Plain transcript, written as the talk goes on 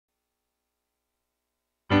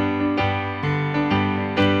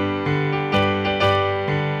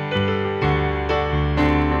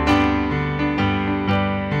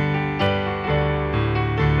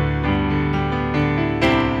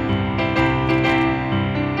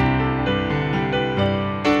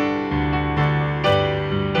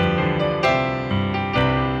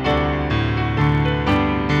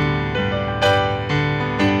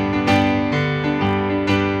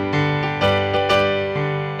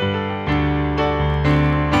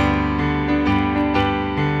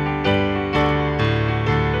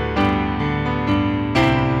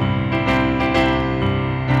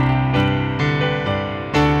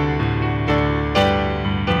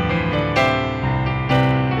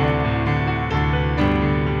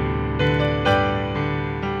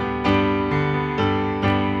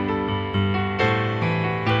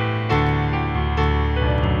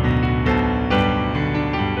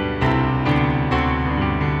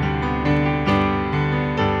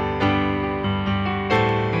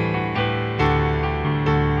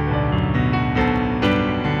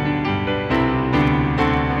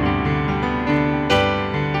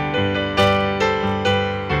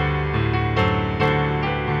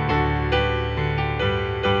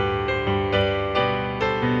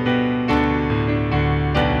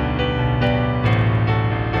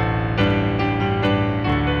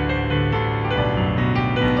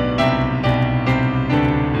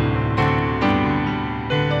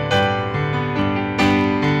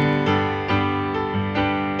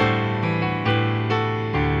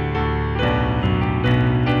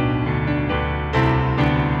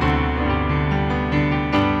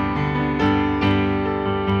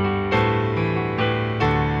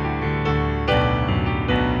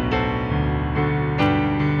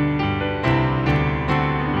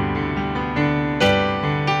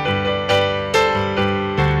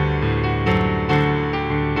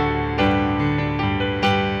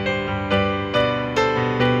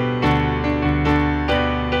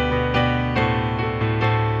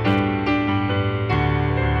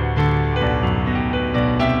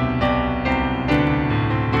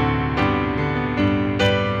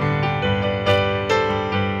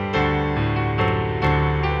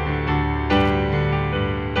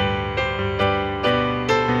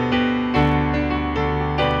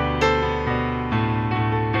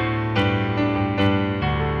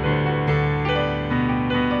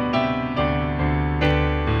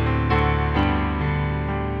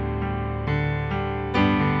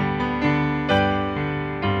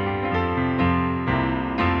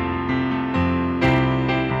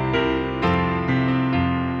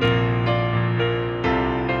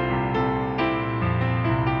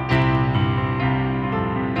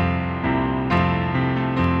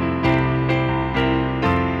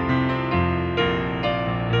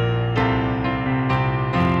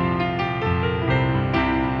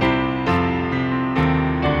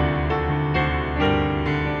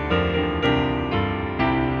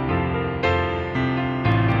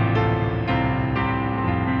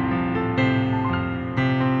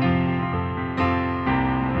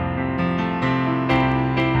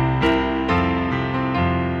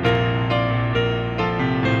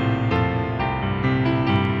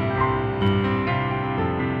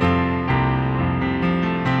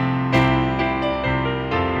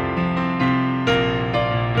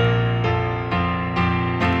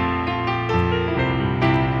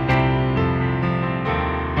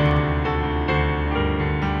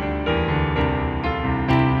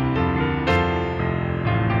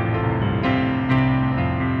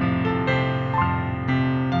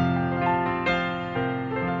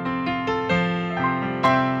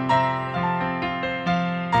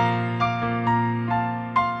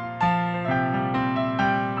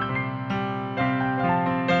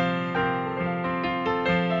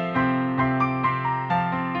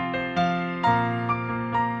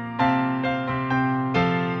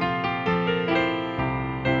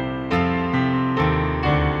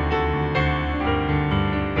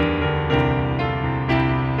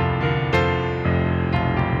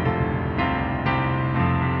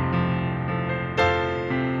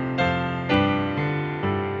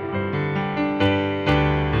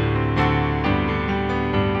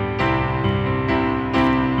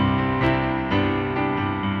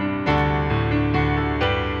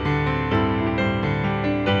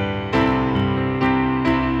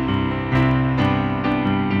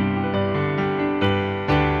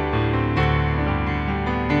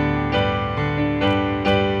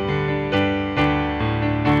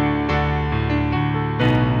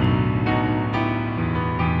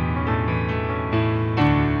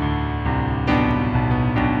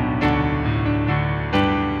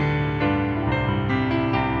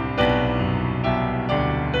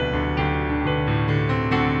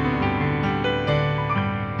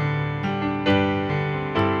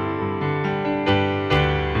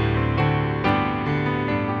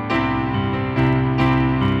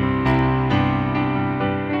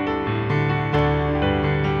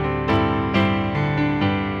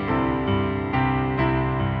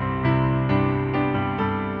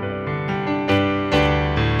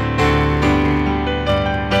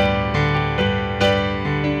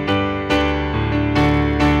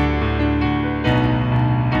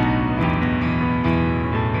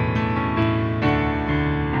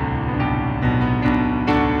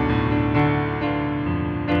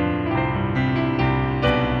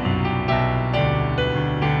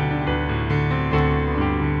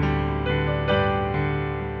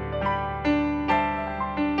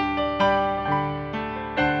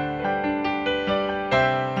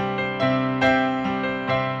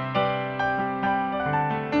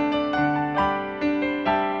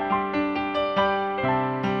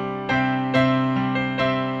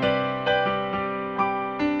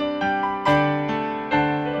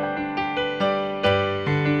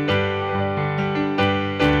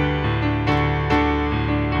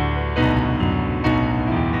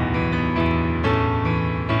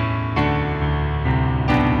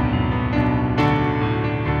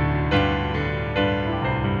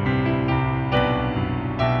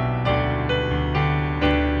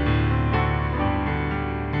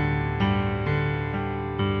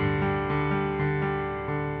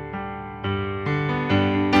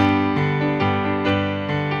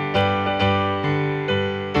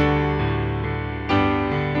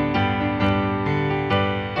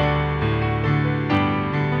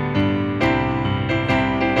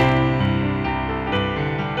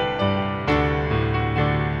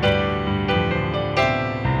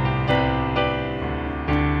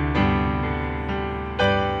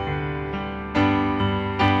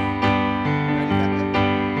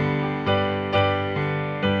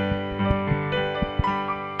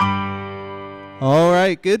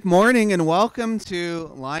right, good morning and welcome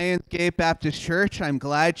to Lionsgate Baptist Church. I'm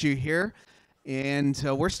glad you're here. And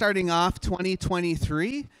we're starting off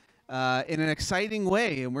 2023 in an exciting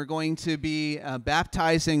way. And we're going to be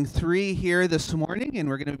baptizing 3 here this morning. And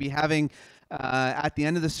we're going to be having, at the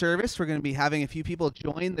end of the service, we're going to be having a few people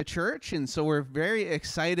join the church. And so we're very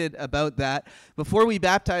excited about that. Before we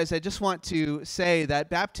baptize, I just want to say that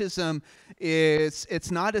baptism it's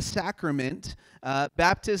not a sacrament.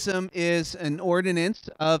 Baptism is an ordinance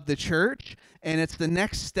of the church, and it's the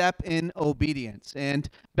next step in obedience. And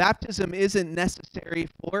baptism isn't necessary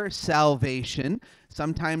for salvation.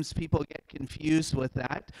 Sometimes people get confused with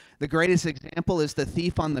that. The greatest example is the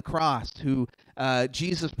thief on the cross, who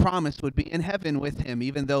Jesus promised would be in heaven with him,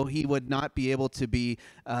 even though he would not be able to be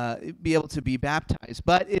baptized.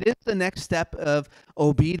 But it is the next step of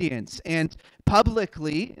obedience. And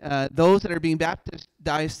publicly, those that are being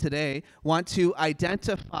baptized today want to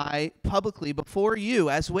identify publicly before you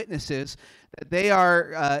as witnesses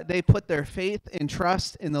that they put their faith and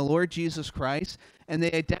trust in the Lord Jesus Christ, and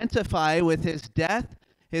they identify with his death,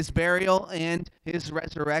 his burial, and his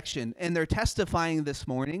resurrection. And they're testifying this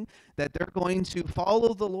morning that they're going to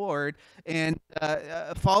follow the Lord and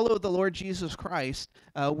follow the Lord Jesus Christ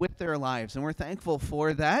with their lives. And we're thankful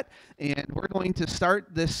for that. And we're going to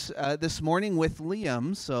start this morning with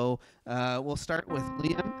Liam. So we'll start with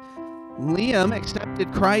Liam. Liam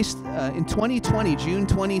accepted Christ in 2020, June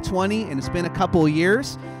 2020, and it's been a couple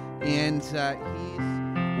years. And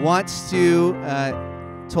he wants to...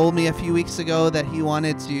 told me a few weeks ago that he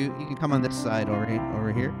wanted to, you can come on this side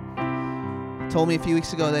over here. Told me a few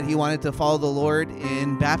weeks ago that he wanted to follow the Lord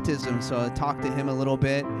in baptism. So I talked to him a little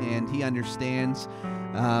bit, and he understands.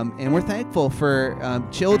 And we're thankful for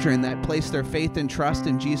children that place their faith and trust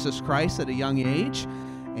in Jesus Christ at a young age.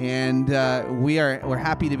 And we're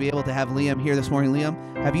happy to be able to have Liam here this morning.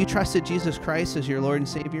 Liam, have you trusted Jesus Christ as your Lord and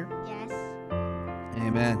Savior? Yes.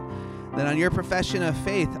 Amen. Then on your profession of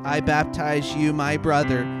faith, I baptize you, my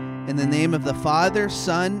brother, in the name of the Father,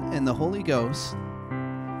 Son, and the Holy Ghost.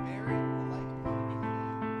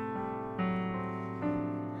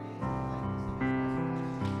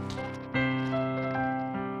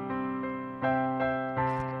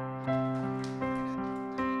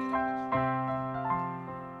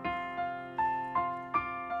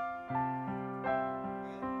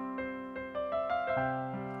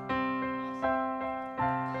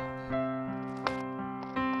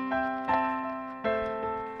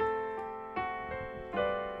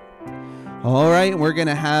 All right, we're going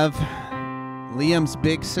to have Liam's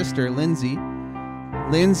big sister, Lindsay.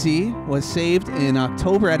 Lindsay was saved in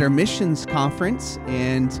October at our missions conference,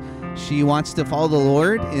 and she wants to follow the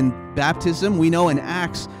Lord in baptism. We know in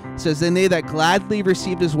Acts, it says, then they that gladly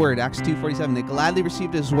received his word, Acts 2:47, they gladly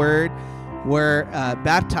received his word, were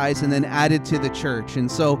baptized and then added to the church.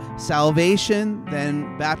 And so salvation,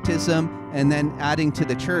 then baptism, and then adding to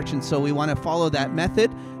the church. And so we want to follow that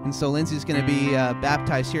method. And so Lindsay's going to be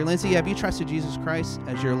baptized here. Lindsay, have you trusted Jesus Christ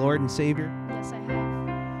as your Lord and Savior? Yes, I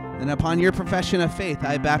have. And upon your profession of faith,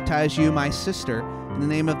 I baptize you, my sister, in the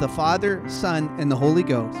name of the Father, Son, and the Holy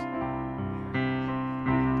Ghost.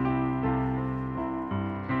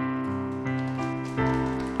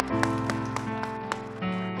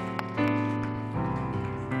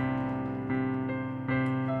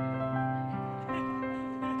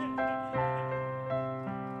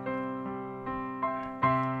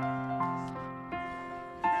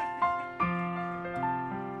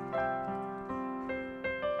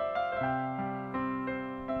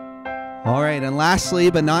 All right, and lastly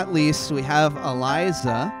but not least, we have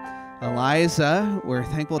Eliza. Eliza, we're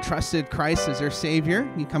thankful, trusted Christ as her Savior.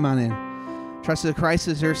 You come on in. Trusted Christ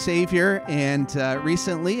as her Savior, and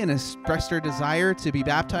recently and expressed her desire to be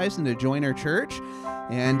baptized and to join our church.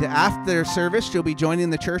 And after service, she'll be joining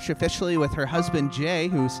the church officially with her husband, Jay,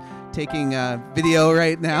 who's taking video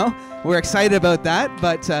right now. We're excited about that,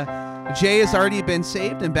 but Jay has already been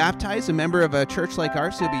saved and baptized, a member of a church like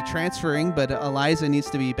ours. He'll be transferring, but Eliza needs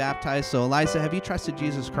to be baptized. So Eliza, have you trusted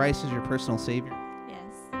Jesus Christ as your personal Savior? Yes.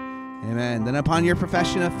 Amen. Then upon your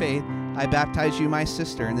profession of faith, I baptize you, my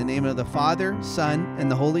sister, in the name of the Father, Son,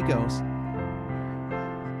 and the Holy Ghost.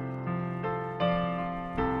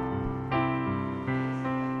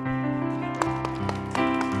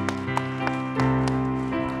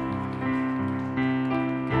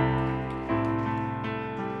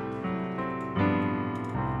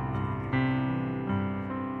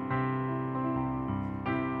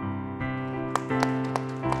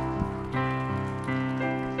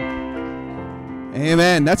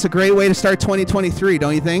 Amen. That's a great way to start 2023,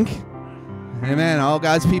 don't you think? Amen. All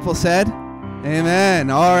God's people said?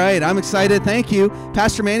 Amen. All right. I'm excited. Thank you.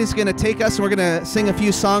 Pastor Manny's going to take us, and we're going to sing a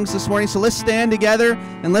few songs this morning. So let's stand together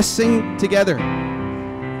and let's sing together.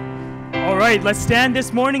 All right. Let's stand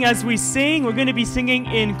this morning as we sing. We're going to be singing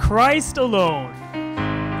In Christ Alone.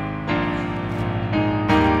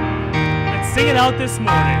 Let's sing it out this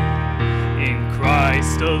morning. In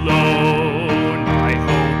Christ alone, my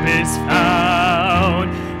hope is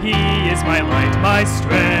found. He is my light, my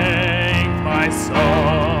strength, my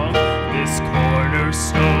song. This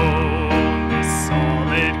cornerstone, this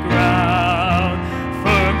solid ground,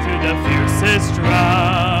 firm through the fiercest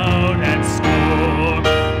drought and storm.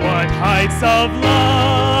 What heights of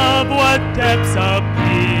love, what depths of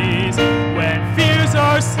peace, when fears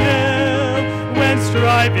are still, when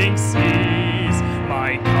striving cease,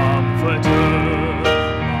 my comforter,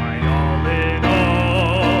 my all in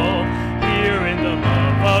all, here in the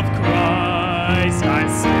love of Christ I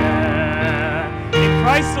stand. In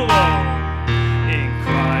Christ alone,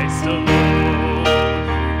 alone,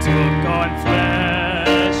 took on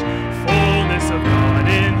flesh, fullness of God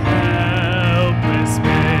in helpless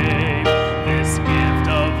babe, this gift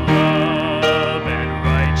of love and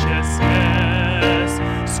righteousness,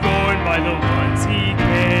 scorned by the ones he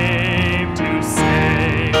came to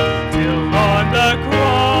save, till on the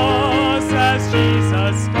cross as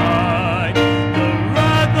Jesus died, the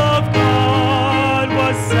wrath of God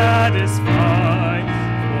was satisfied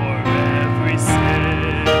for every sin.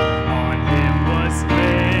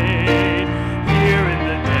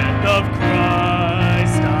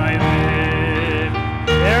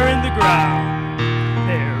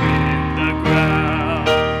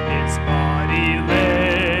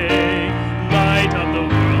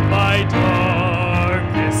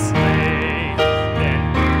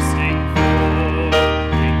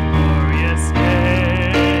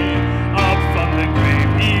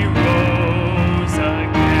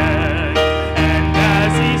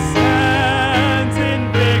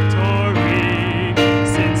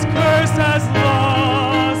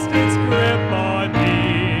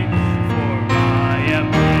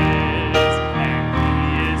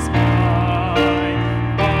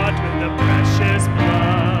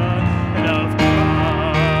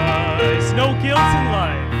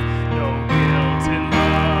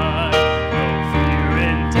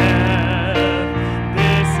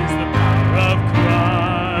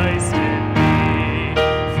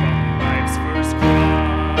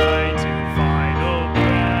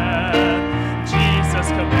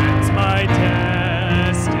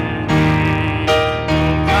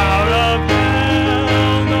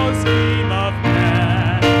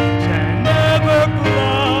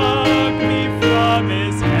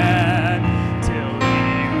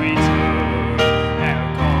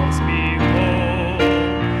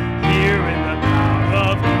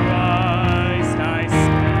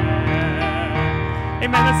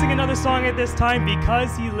 Song at this time,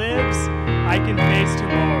 because he lives, I can face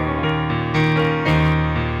tomorrow.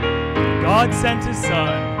 God sent his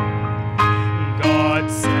son. God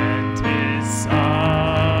sent his son.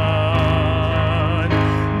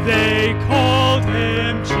 They called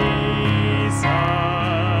him Jesus.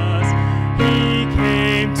 He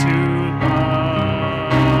came to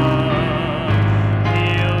love,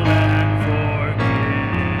 heal and forgive.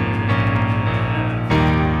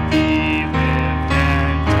 He lived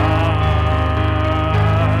and died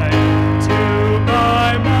to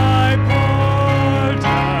buy my pardon.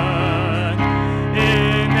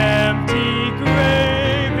 In empty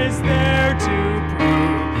grave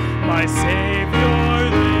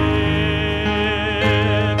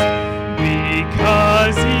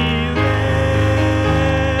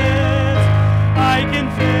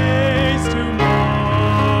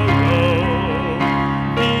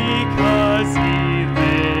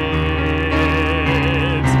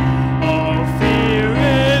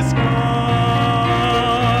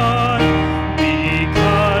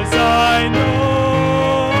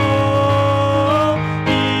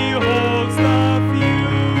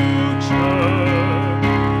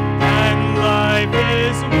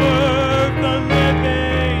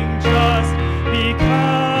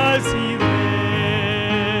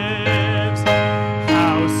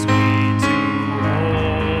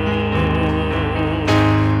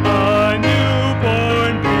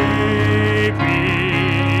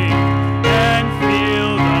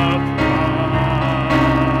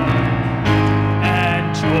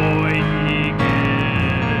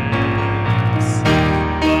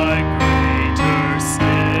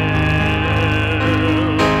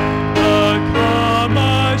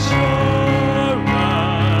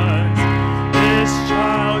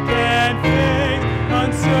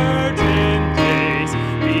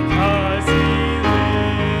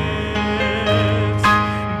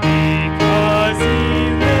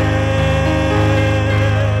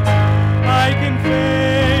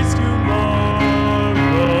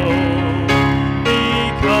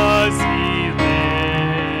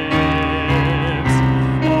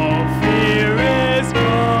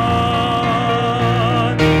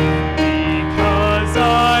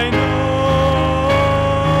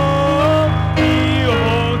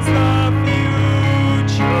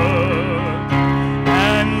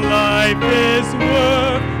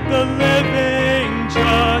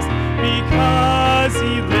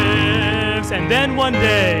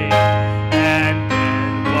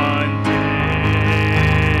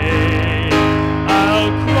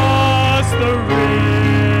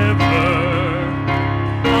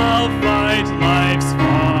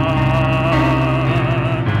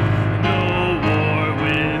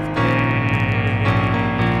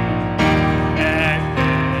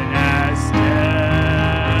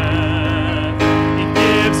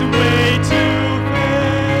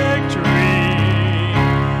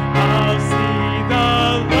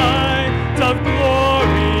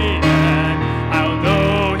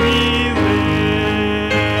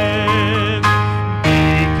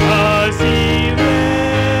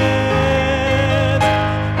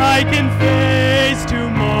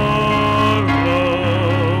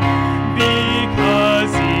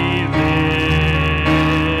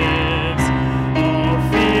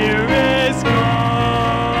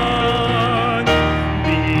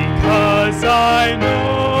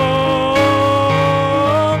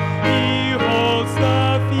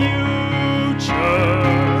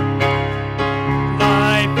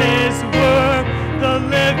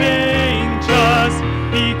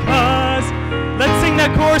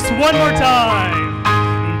one more time.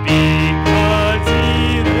 Because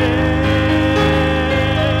he lives,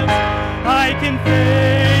 I can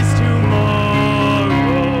face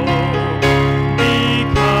tomorrow.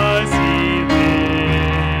 Because he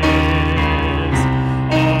lives,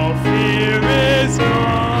 all fear is gone.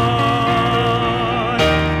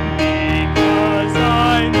 Because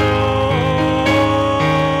I know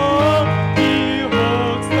he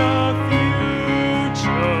holds the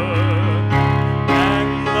future,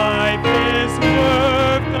 and life is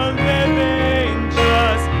worth the living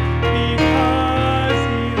just because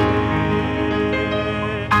he lives.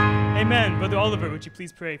 Amen. Brother Oliver, would you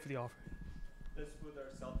please pray for the offering? Let's put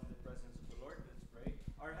ourselves in the presence of the Lord. Let's pray.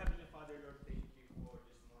 Our Heavenly Father, Lord, thank you for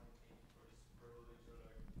this morning. Thank you for this privilege, Lord,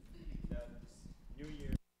 that this new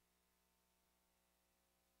year.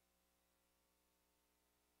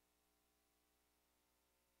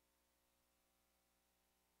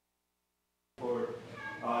 For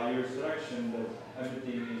your instruction that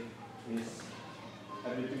everything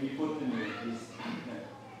everything you put in you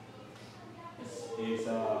is a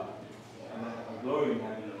glory in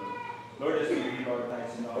heaven. Lord, as we give our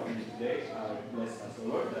tithes and offering today, bless us, O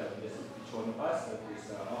Lord, bless each one of us, that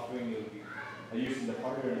this offering will be used in the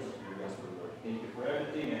furtherance of your gospel, Lord. Thank you for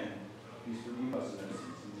everything, and please forgive us in our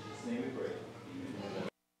sins. In Jesus' name we pray. Amen.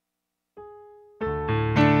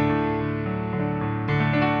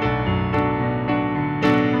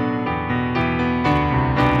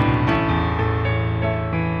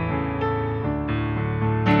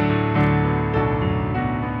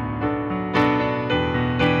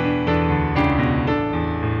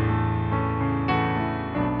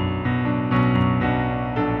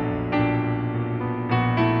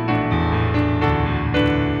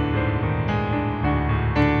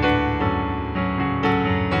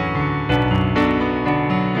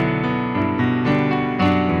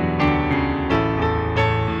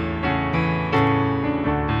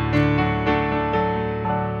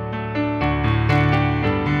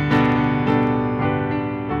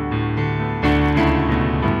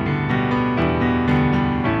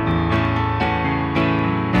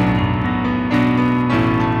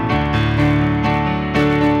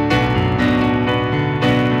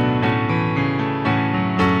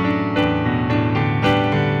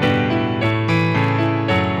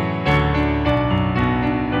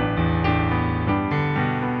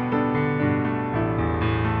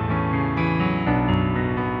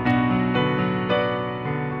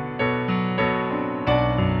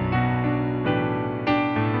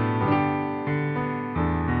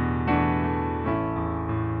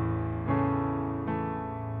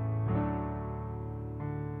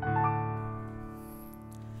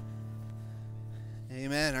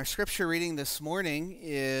 Amen. Our scripture reading this morning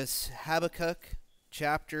is Habakkuk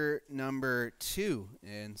chapter number 2.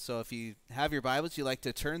 And so if you have your Bibles, you'd like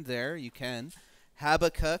to turn there, you can.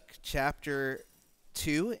 Habakkuk chapter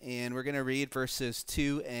 2, and we're going to read verses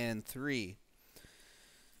 2 and 3.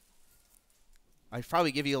 I'd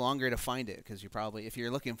probably give you longer to find it, because if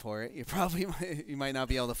you're looking for it, you might not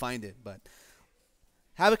be able to find it. But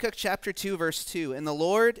Habakkuk chapter 2, verse 2. And the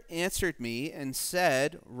Lord answered me and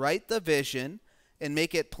said, write the vision and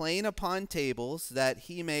make it plain upon tables, that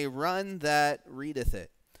he may run that readeth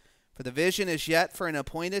it. For the vision is yet for an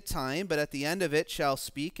appointed time, but at the end of it shall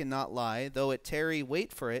speak and not lie. Though it tarry,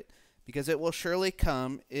 wait for it, because it will surely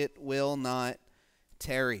come, it will not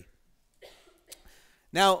tarry.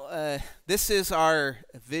 Now, this is our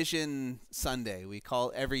Vision Sunday. We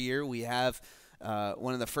call every year, we have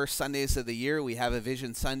one of the first Sundays of the year, we have a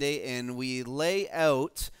Vision Sunday, and we lay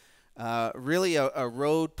out really a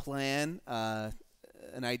road plan,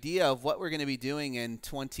 an idea of what we're going to be doing in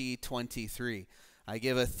 2023. I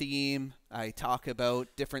give a theme, I talk about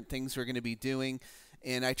different things we're going to be doing,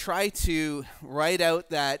 and I try to write out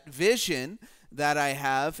that vision that I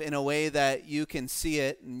have in a way that you can see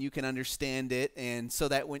it and you can understand it, and so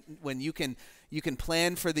that when you can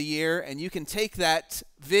plan for the year and you can take that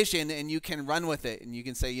vision and you can run with it, and you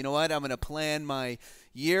can say, you know what, I'm going to plan my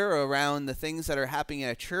year around the things that are happening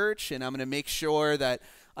at church, and I'm going to make sure that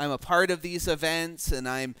I'm a part of these events, and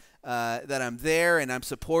I'm there, and I'm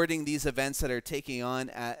supporting these events that are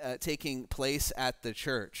taking place at the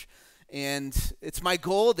church. And it's my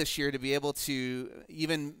goal this year to be able to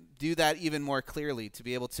even do that even more clearly, to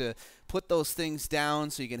be able to put those things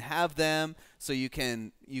down so you can have them, so you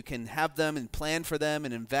can have them and plan for them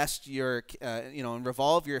and invest your and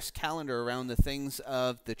revolve your calendar around the things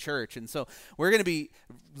of the church. And so we're going to be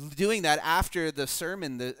doing that after the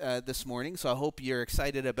sermon this morning. So I hope you're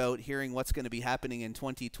excited about hearing what's going to be happening in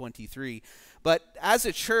 2023. But as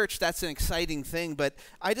a church, that's an exciting thing. But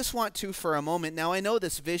I just want to, for a moment, now I know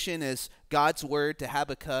this vision is God's word to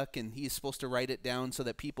Habakkuk, and he's supposed to write it down so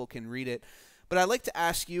that people can read it. But I'd like to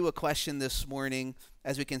ask you a question this morning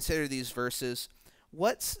as we consider these verses.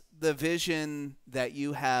 What's the vision that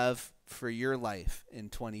you have for your life in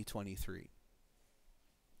 2023?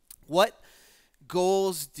 What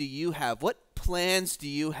goals do you have? What plans do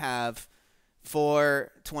you have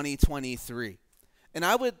for 2023? And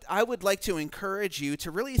I would like to encourage you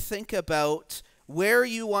to really think about where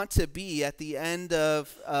you want to be at the end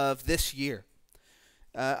of this year.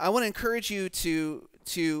 I want to encourage you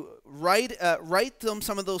to write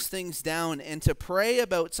some of those things down and to pray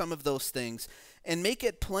about some of those things and make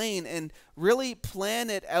it plain and really plan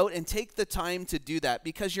it out and take the time to do that,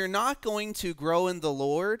 because you're not going to grow in the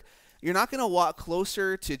Lord. You're not going to walk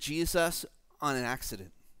closer to Jesus on an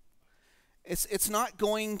accident. It's not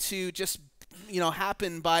going to just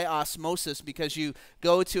happen by osmosis because you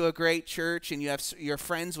go to a great church and you're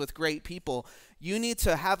friends with great people. You need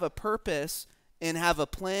to have a purpose and have a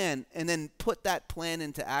plan and then put that plan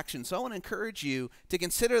into action. So I want to encourage you to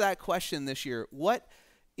consider that question this year. What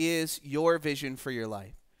is your vision for your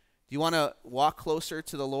life? Do you want to walk closer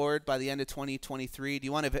to the Lord by the end of 2023? Do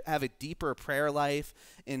you want to have a deeper prayer life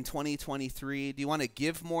in 2023? Do you want to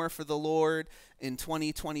give more for the Lord in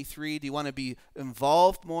 2023? Do you want to be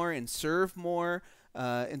involved more and serve more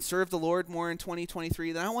and serve the Lord more in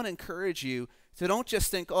 2023? Then I want to encourage you to don't just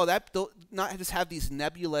think, not just have these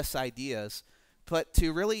nebulous ideas, but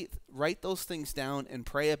to really write those things down and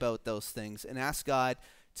pray about those things and ask God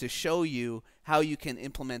to show you how you can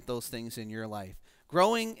implement those things in your life.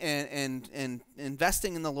 Growing and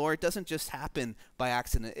investing in the Lord doesn't just happen by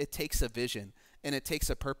accident. It takes a vision and it takes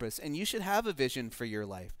a purpose. And you should have a vision for your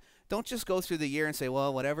life. Don't just go through the year and say,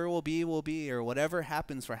 well, whatever will be, or whatever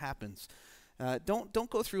happens, happens. Don't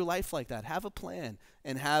go through life like that. Have a plan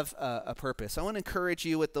and have a purpose. I want to encourage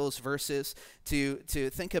you with those verses to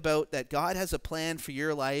think about that God has a plan for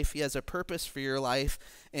your life. He has a purpose for your life,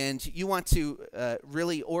 and you want to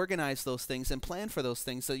really organize those things and plan for those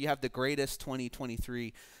things so you have the greatest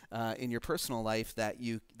 2023 in your personal life that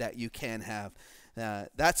you can have.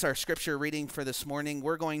 That's our scripture reading for this morning.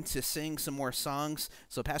 We're going to sing some more songs.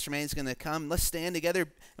 So Pastor Manny's going to come. Let's stand together,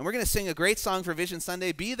 and we're going to sing a great song for Vision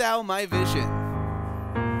Sunday, Be Thou My Vision.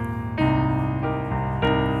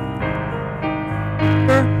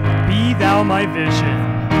 Be thou my vision.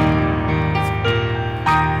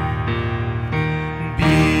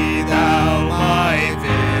 Be thou my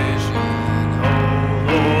vision, O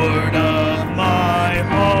Lord of my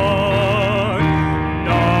heart,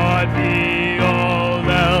 not be all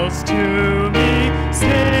else to me,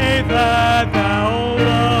 save that thou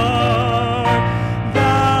art.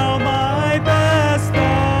 Thou my best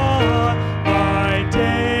thought, by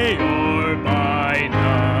day or by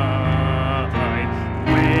night,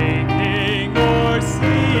 waking or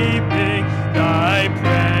sleeping, thy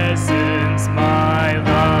presence my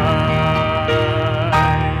life.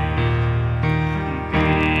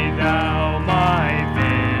 Be thou my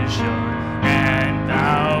vision, and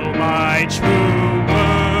thou my true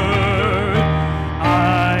word.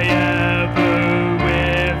 I ever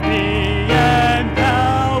with thee, and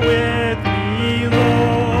thou with me,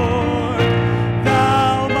 Lord.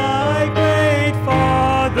 Thou my great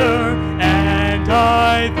Father, and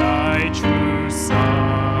I thy true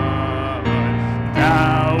Son.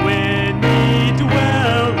 Thou in me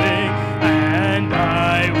dwelling, and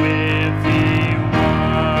I with thee one.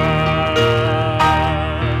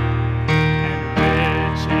 And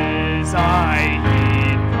riches I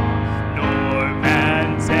heed not, nor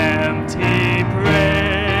man's empty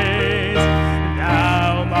praise.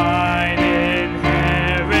 Thou mine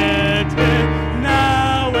inheritance,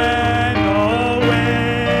 now and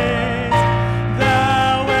always.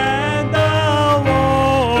 Thou and thou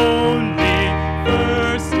only,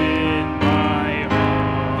 first in my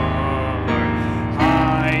heart.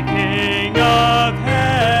 High King of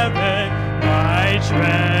heaven, my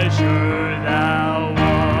treasure thou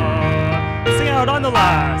art. Sing out on the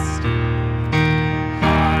last.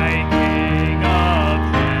 High King of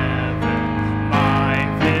heaven, my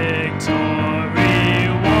victory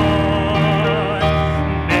won.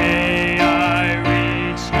 May I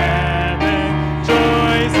reach heaven,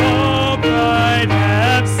 joys of bright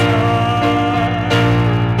have sung.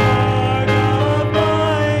 Part of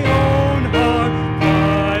my own heart,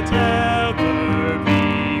 but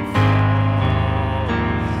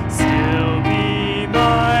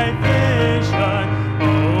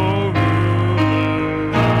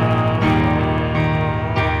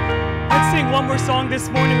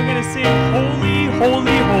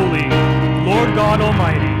God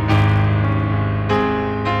Almighty.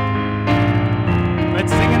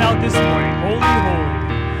 Let's sing it out this morning. Holy, holy.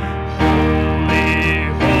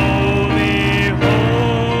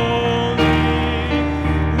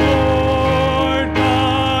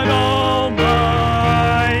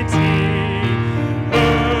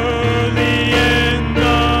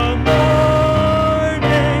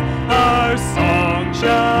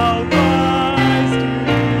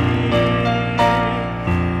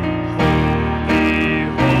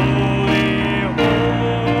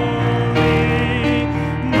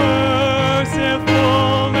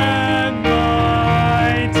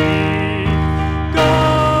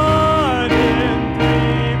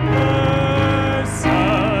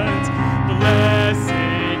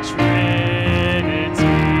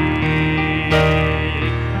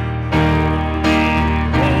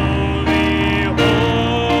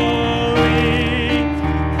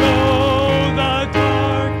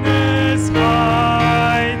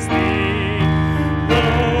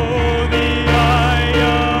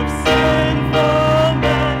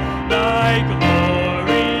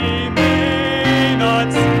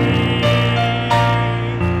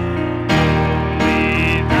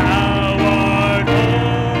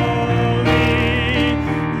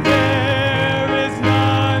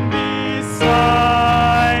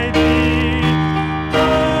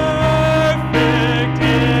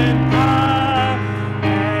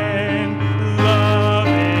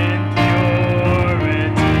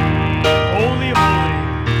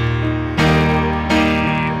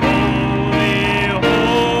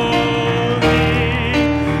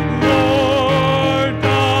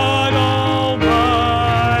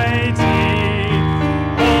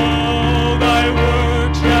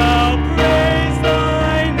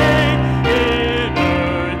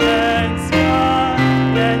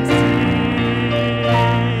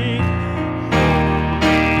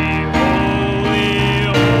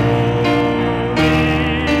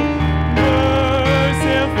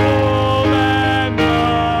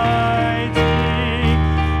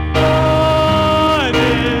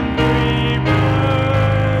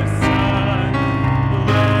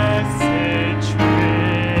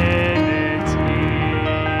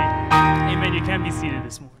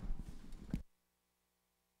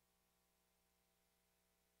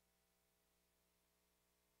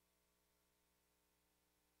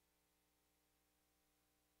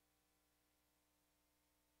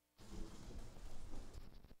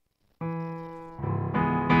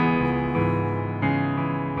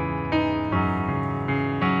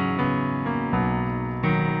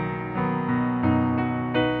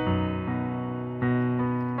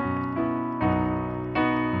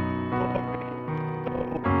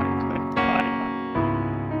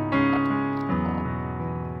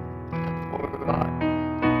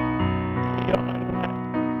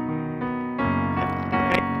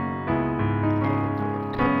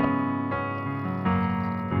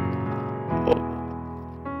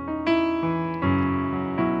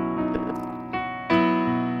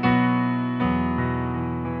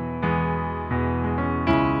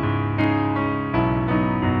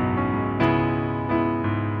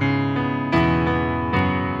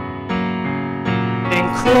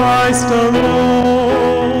 Christ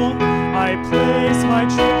alone, I place my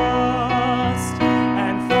trust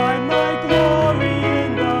and find my glory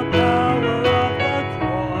in the power of the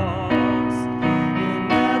cross.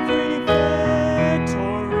 In every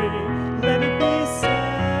victory, let it be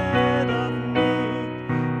said of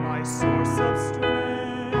me, my source of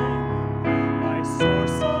strength, my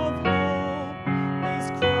source of hope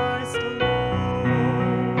is Christ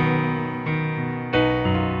alone.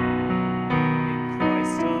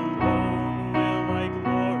 Christ alone will I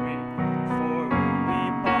glory, for only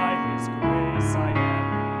by His grace I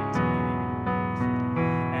am redeemed.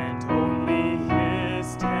 And only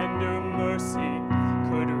His tender mercy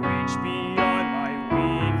could reach beyond my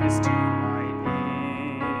weakness to my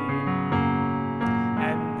need.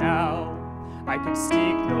 And now I could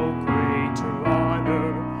seek no greater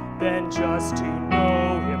honor than just to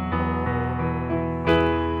know Him more,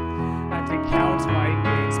 and to count my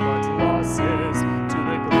gains but losses to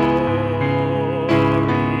the glory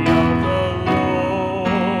of the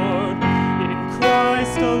Lord. In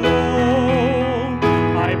Christ alone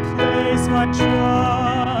I place my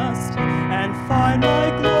trust and find my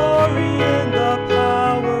glory in the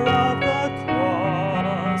power of the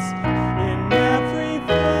cross. In every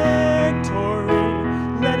victory,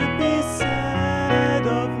 let it be said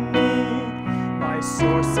of me, my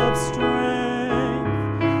source of strength,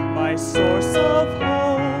 my source of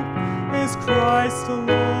hope is Christ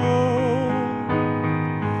alone.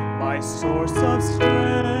 My source of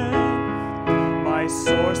strength, my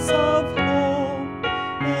source of hope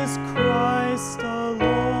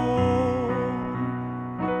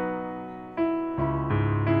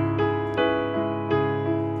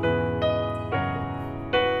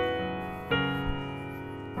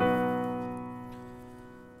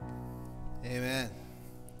Amen.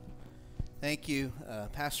 Thank you,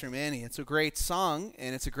 Pastor Manny. It's a great song,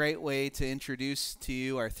 and it's a great way to introduce to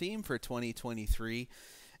you our theme for 2023.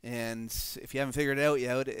 And if you haven't figured it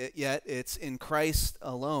out yet, it's in Christ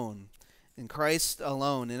alone. In Christ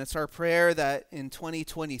alone. And it's our prayer that in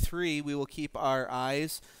 2023 we will keep our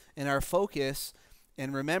eyes and our focus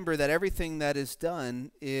and remember that everything that is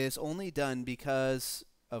done is only done because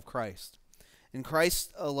of Christ. In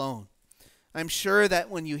Christ alone. I'm sure that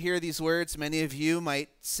when you hear these words, many of you might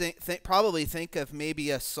probably think of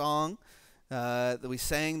maybe a song that we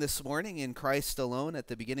sang this morning, In Christ Alone, at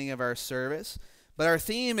the beginning of our service. But our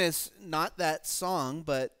theme is not that song,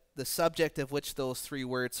 but the subject of which those three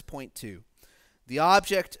words point to. The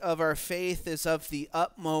object of our faith is of the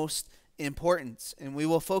utmost importance, and we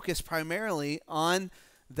will focus primarily on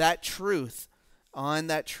that truth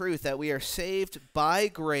that we are saved by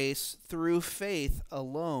grace through faith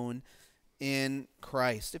alone in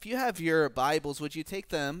Christ. If you have your Bibles, would you take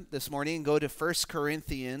them this morning and go to 1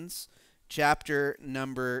 Corinthians chapter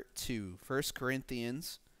number 2. 1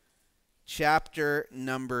 Corinthians chapter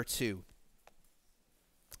number 2.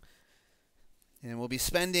 And we'll be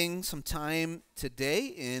spending some time today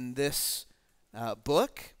in this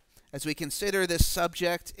book as we consider this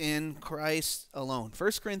subject in Christ alone.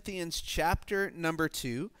 1 Corinthians chapter number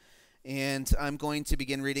 2, and I'm going to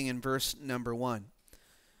begin reading in verse number 1.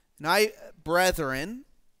 And I, brethren,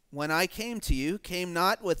 when I came to you, came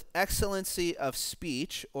not with excellency of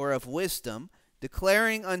speech or of wisdom,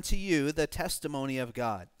 declaring unto you the testimony of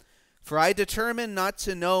God. For I determined not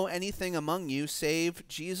to know anything among you save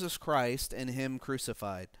Jesus Christ and him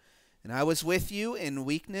crucified. And I was with you in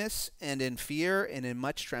weakness and in fear and in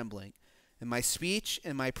much trembling. And my speech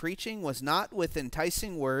and my preaching was not with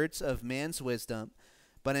enticing words of man's wisdom,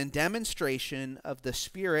 but in demonstration of the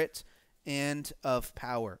Spirit and of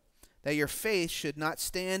power, that your faith should not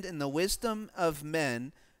stand in the wisdom of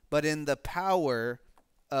men, but in the power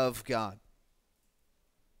of God.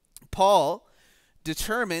 Paul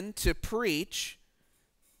determined to preach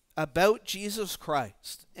about Jesus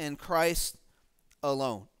Christ and Christ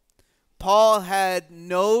alone. Paul had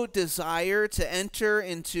no desire to enter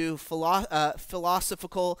into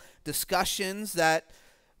philosophical discussions that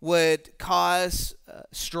would cause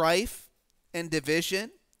strife and division.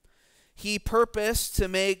 He purposed to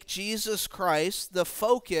make Jesus Christ the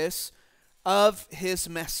focus of his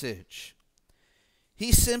message.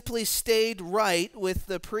 He simply stayed right with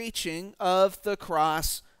the preaching of the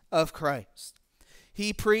cross of Christ.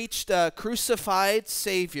 He preached a crucified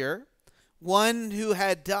Savior, one who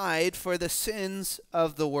had died for the sins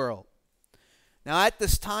of the world. Now, at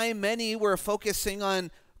this time, many were focusing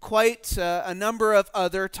on quite a number of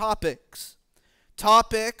other topics.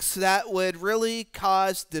 Topics that would really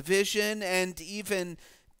cause division and even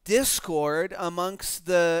discord amongst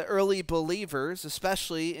the early believers,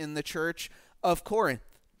 especially in the church of Corinth.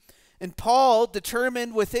 And Paul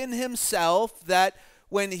determined within himself that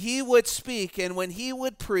when he would speak and when he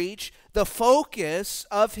would preach, the focus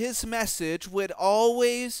of his message would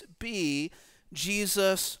always be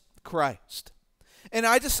Jesus Christ. And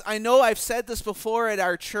I know I've said this before at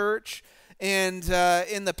our church, and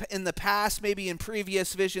in the past, maybe in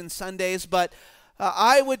previous Vision Sundays, but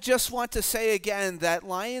I would just want to say again that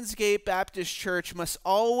Lionsgate Baptist Church must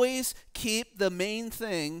always keep the main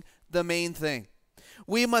thing the main thing.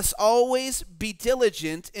 We must always be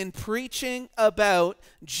diligent in preaching about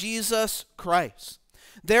Jesus Christ.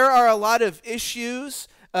 There are a lot of issues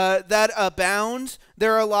that abound.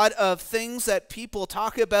 There are a lot of things that people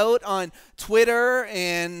talk about on Twitter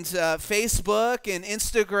and Facebook and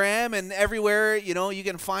Instagram and everywhere, you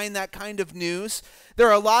can find that kind of news. There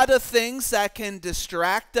are a lot of things that can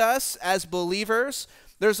distract us as believers.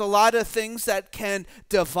 There's a lot of things that can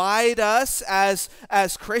divide us as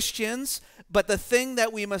Christians. But the thing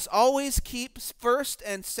that we must always keep first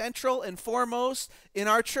and central and foremost in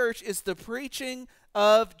our church is the preaching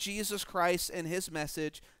of Jesus Christ and his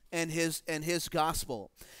message and his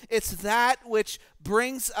gospel. It's that which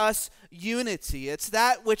brings us unity. It's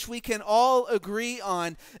that which we can all agree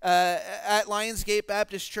on at Lionsgate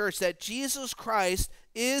Baptist Church, that Jesus Christ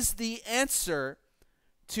is the answer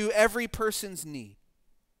to every person's need.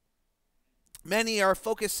 Many are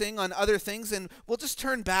focusing on other things, and we'll just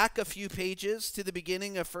turn back a few pages to the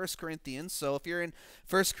beginning of 1 Corinthians. So if you're in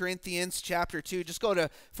 1 Corinthians chapter 2, just go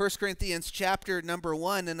to 1 Corinthians chapter number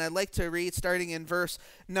 1, and I'd like to read starting in verse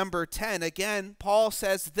number 10. Again, Paul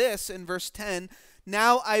says this in verse 10,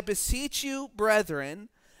 "Now I beseech you, brethren,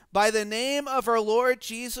 by the name of our Lord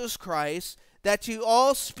Jesus Christ, that you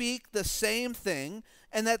all speak the same thing,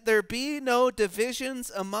 and that there be no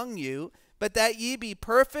divisions among you, but that ye be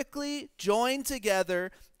perfectly joined together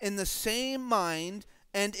in the same mind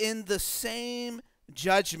and in the same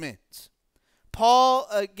judgment. Paul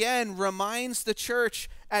again reminds the church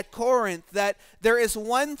at Corinth that there is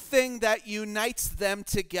one thing that unites them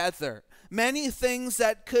together. Many things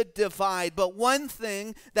that could divide, but one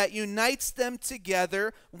thing that unites them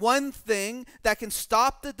together, one thing that can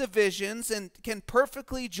stop the divisions and can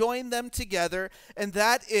perfectly join them together, and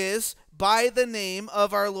that is by the name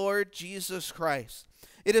of our Lord Jesus Christ.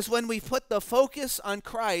 It is when we put the focus on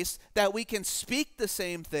Christ that we can speak the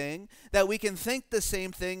same thing, that we can think the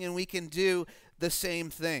same thing, and we can do the same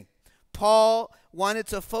thing. Paul wanted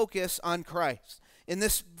to focus on Christ. In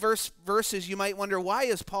this verses, you might wonder, why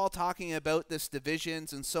is Paul talking about this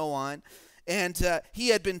divisions and so on? And he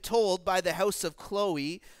had been told by the house of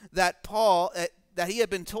Chloe that he had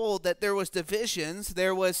been told that there was divisions,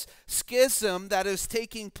 there was schism that is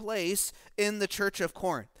taking place in the church of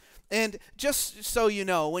Corinth. And just so you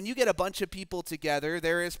know, when you get a bunch of people together,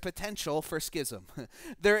 there is potential for schism.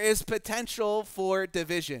 There is potential for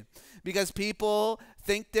division because people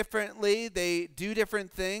think differently, they do different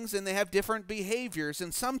things, and they have different behaviors.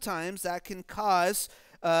 And sometimes that can cause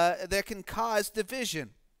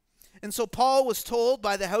division. And so Paul was told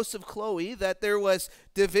by the house of Chloe that there was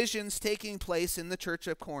divisions taking place in the church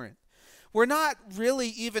of Corinth. We're not really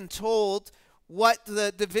even told what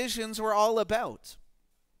the divisions were all about.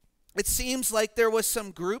 It seems like there was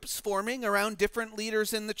some groups forming around different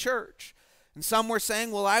leaders in the church. And some were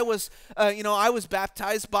saying, well, I was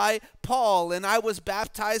baptized by Paul, and I was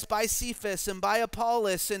baptized by Cephas and by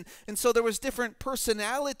Apollos. And so there was different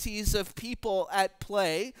personalities of people at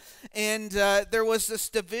play. And there was this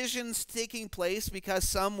divisions taking place because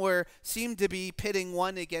some seemed to be pitting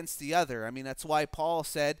one against the other. I mean, that's why Paul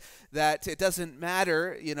said that it doesn't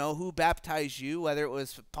matter, who baptized you, whether it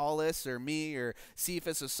was Apollos or me or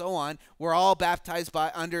Cephas or so on. We're all baptized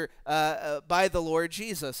by the Lord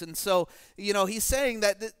Jesus. And so, he's saying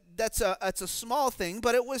that it's a small thing,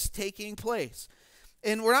 but it was taking place.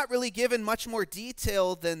 And we're not really given much more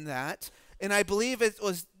detail than that. And I believe it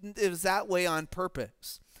was that way on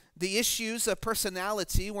purpose. The issues of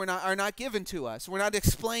personality are not given to us. We're not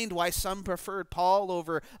explained why some preferred Paul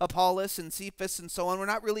over Apollos and Cephas and so on. We're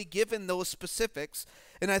not really given those specifics.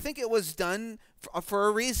 And I think it was done for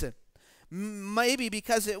a reason. Maybe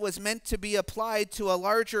because it was meant to be applied to a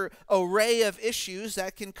larger array of issues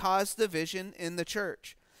that can cause division in the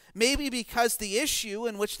church. Maybe because the issue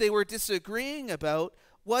in which they were disagreeing about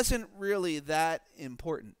wasn't really that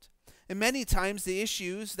important. And many times the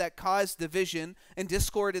issues that cause division and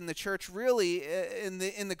discord in the church really, in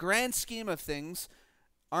the grand scheme of things,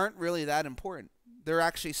 aren't really that important. They're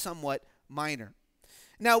actually somewhat minor.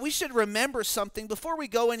 Now, we should remember something before we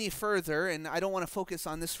go any further, and I don't want to focus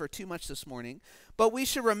on this for too much this morning, but we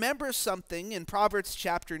should remember something in Proverbs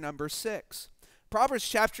chapter number 6. Proverbs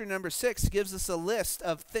chapter number 6 gives us a list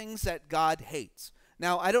of things that God hates.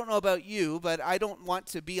 Now, I don't know about you, but I don't want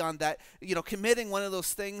to be on that, committing one of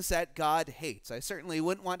those things that God hates. I certainly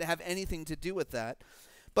wouldn't want to have anything to do with that.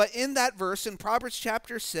 But in that verse, in Proverbs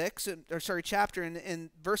chapter 6, in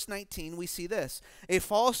verse 19, we see this. A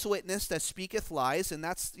false witness that speaketh lies, and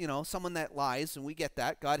that's, someone that lies, and we get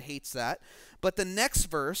that. God hates that. But the next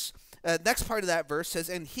verse, next part of that verse says,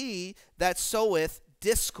 and he that soweth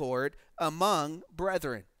discord among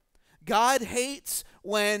brethren. God hates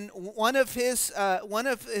when one of his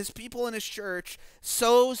people in his church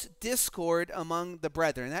sows discord among the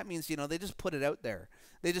brethren. That means, they just put it out there.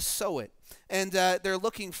 They just sow it. And they're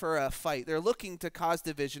looking for a fight. They're looking to cause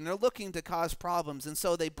division. They're looking to cause problems. And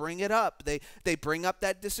so they bring it up. They bring up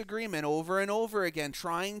that disagreement over and over again,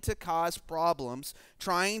 trying to cause problems,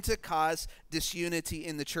 trying to cause disunity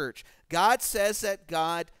in the church. God says that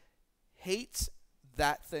God hates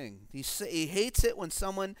that thing. He hates it when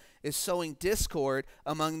someone is sowing discord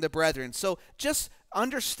among the brethren. So just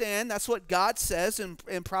understand that's what God says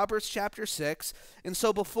in Proverbs chapter 6. And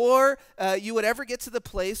so before you would ever get to the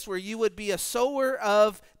place where you would be a sower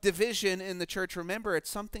of division in the church, remember it's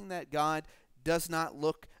something that God does not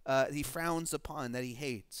he frowns upon, that he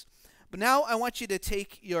hates. But now I want you to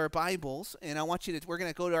take your Bibles, and we're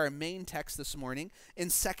going to go to our main text this morning in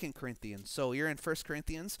 2 Corinthians. So you're in 1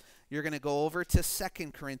 Corinthians. You're going to go over to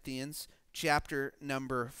 2 Corinthians chapter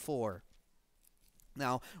number 4.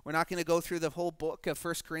 Now, we're not going to go through the whole book of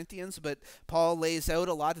 1 Corinthians, but Paul lays out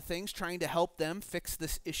a lot of things trying to help them fix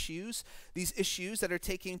these issues that are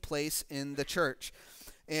taking place in the church.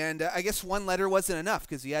 And I guess one letter wasn't enough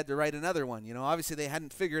because he had to write another one. Obviously they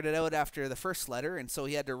hadn't figured it out after the first letter, and so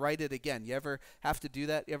he had to write it again. You ever have to do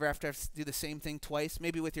that? You ever have to do the same thing twice?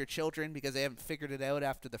 Maybe with your children because they haven't figured it out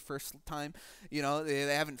after the first time. They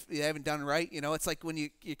haven't done right. It's like when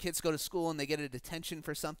your kids go to school and they get a detention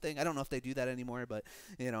for something. I don't know if they do that anymore, but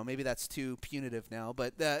maybe that's too punitive now.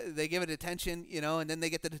 But they give a detention, and then they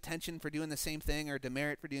get the detention for doing the same thing or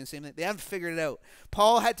demerit for doing the same thing. They haven't figured it out.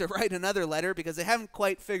 Paul had to write another letter because they haven't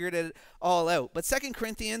quite figured it all out. But 2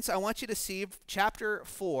 Corinthians, I want you to see chapter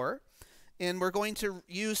 4, and we're going to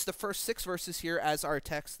use the first 6 verses here as our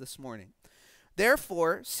text this morning.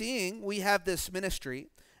 Therefore, seeing we have this ministry,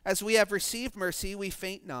 as we have received mercy, we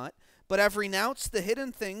faint not, but have renounced the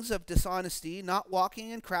hidden things of dishonesty, not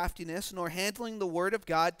walking in craftiness, nor handling the word of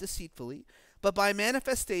God deceitfully, but by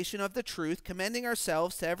manifestation of the truth, commending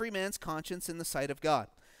ourselves to every man's conscience in the sight of God.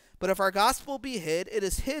 But if our gospel be hid, it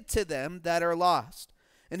is hid to them that are lost,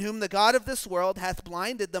 in whom the God of this world hath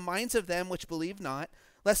blinded the minds of them which believe not,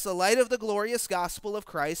 lest the light of the glorious gospel of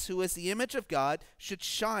Christ, who is the image of God, should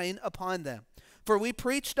shine upon them. For we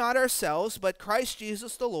preach not ourselves, but Christ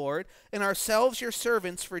Jesus the Lord, and ourselves your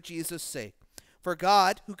servants for Jesus' sake. For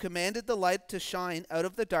God, who commanded the light to shine out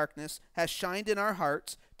of the darkness, has shined in our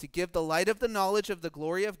hearts to give the light of the knowledge of the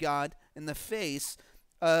glory of God in the face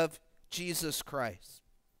of Jesus Christ.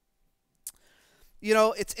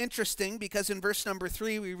 It's interesting because in verse number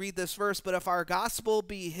 3 we read this verse, but if our gospel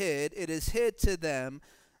be hid, it is hid to them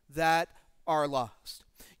that are lost.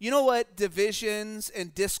 You know what divisions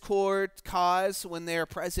and discord cause when they are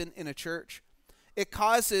present in a church? It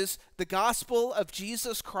causes the gospel of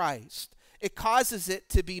Jesus Christ. It causes it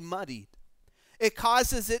to be muddied. It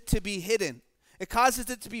causes it to be hidden. It causes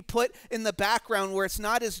it to be put in the background where it's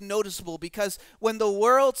not as noticeable, because when the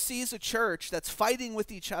world sees a church that's fighting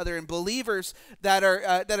with each other and believers that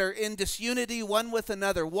are in disunity one with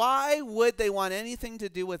another, why would they want anything to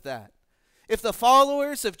do with that? If the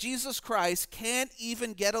followers of Jesus Christ can't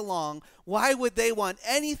even get along, why would they want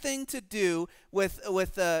anything to do with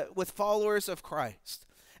followers of Christ?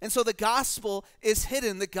 And so the gospel is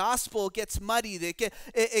hidden. The gospel gets muddied.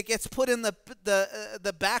 It gets put in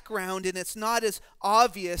the background, and it's not as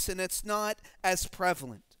obvious and it's not as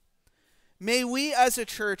prevalent. May we as a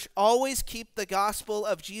church always keep the gospel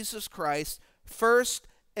of Jesus Christ first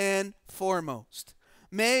and foremost.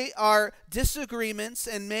 May our disagreements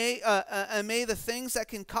and may the things that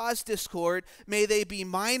can cause discord, may they be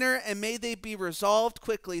minor and may they be resolved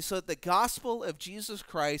quickly, so that the gospel of Jesus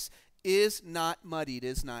Christ is not muddied,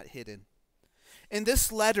 is not hidden. In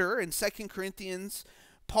this letter in 2 Corinthians,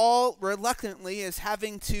 Paul reluctantly is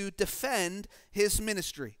having to defend his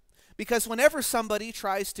ministry. Because whenever somebody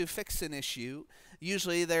tries to fix an issue,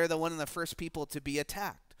 usually they're one of the first people to be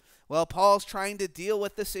attacked. Well, Paul's trying to deal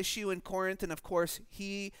with this issue in Corinth, and of course,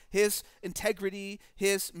 his integrity,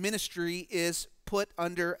 his ministry is put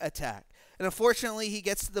under attack. And unfortunately, he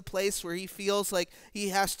gets to the place where he feels like he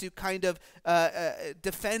has to kind of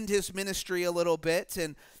defend his ministry a little bit.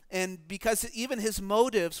 And because even his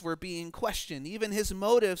motives were being questioned, even his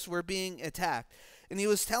motives were being attacked. And he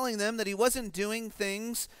was telling them that he wasn't doing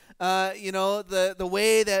things, the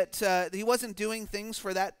way that he wasn't doing things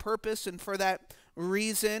for that purpose and for that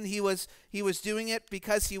reason. He was doing it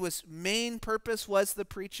because his main purpose was the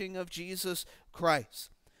preaching of Jesus Christ.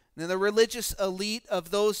 Now, the religious elite of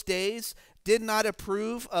those days did not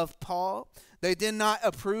approve of Paul. They did not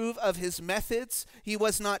approve of his methods. He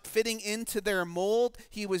was not fitting into their mold.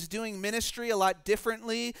 He was doing ministry a lot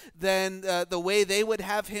differently than the way they would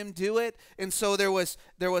have him do it. And so there was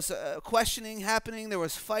questioning happening. There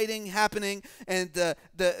was fighting happening. And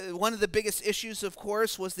one of the biggest issues, of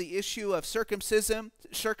course, was the issue of circumcision.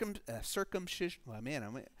 Oh,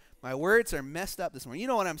 man, my words are messed up this morning. You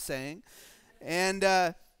know what I'm saying.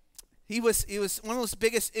 And He was one of those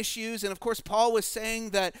biggest issues, and of course Paul was saying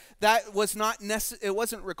that was not it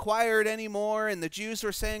wasn't required anymore, and the Jews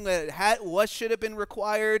were saying that it should have been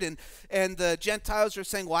required, and the Gentiles were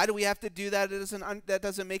saying, why do we have to do that? That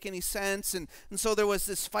doesn't make any sense, and so there was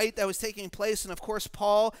this fight that was taking place, and of course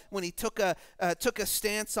Paul, when he took a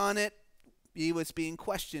stance on it, he was being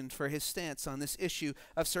questioned for his stance on this issue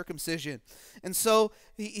of circumcision. And so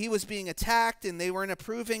he was being attacked, and they weren't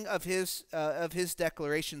approving of his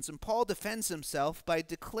declarations. And Paul defends himself by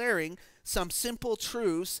declaring some simple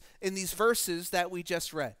truths in these verses that we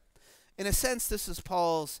just read. In a sense, this is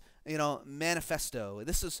Paul's manifesto.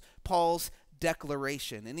 This is Paul's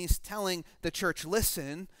declaration. And he's telling the church,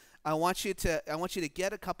 listen, I want you to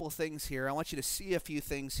get a couple things here. I want you to see a few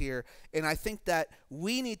things here. And I think that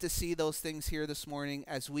we need to see those things here this morning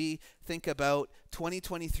as we think about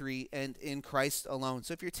 2023 and in Christ alone.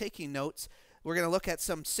 So if you're taking notes, we're going to look at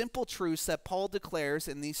some simple truths that Paul declares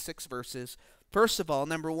in these 6 verses. First of all,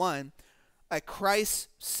 number 1, a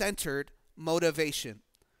Christ-centered motivation.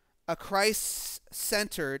 A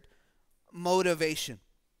Christ-centered motivation.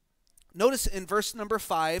 Notice in verse number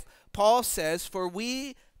 5, Paul says, "For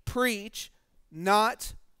we preach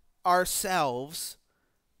not ourselves,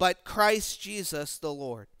 but Christ Jesus the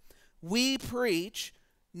Lord." We preach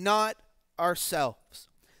not ourselves.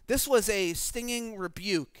 This was a stinging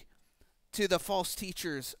rebuke to the false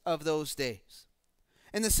teachers of those days.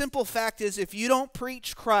 And the simple fact is, if you don't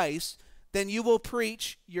preach Christ, then you will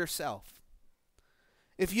preach yourself.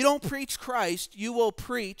 If you don't preach Christ, you will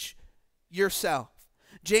preach yourself.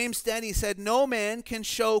 James Denny said, "No man can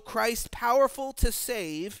show Christ powerful to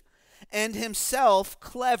save and himself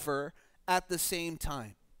clever at the same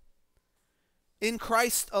time." In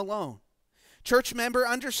Christ alone. Church member,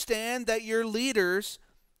 understand that your leaders,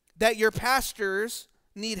 that your pastors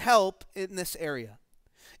need help in this area.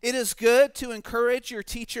 It is good to encourage your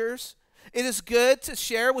teachers. It is good to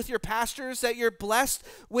share with your pastors that you're blessed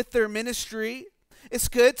with their ministry. It's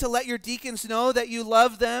good to let your deacons know that you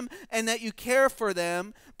love them and that you care for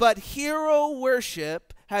them, but hero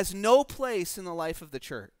worship has no place in the life of the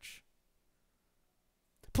church.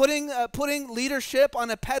 Putting leadership on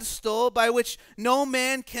a pedestal by which no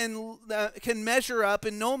man can measure up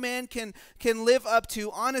and no man can live up to,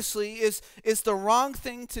 honestly, is the wrong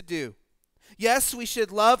thing to do. Yes, we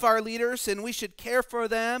should love our leaders and we should care for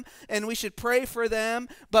them and we should pray for them,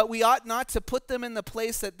 but we ought not to put them in the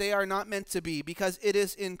place that they are not meant to be, because it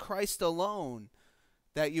is in Christ alone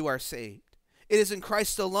that you are saved. It is in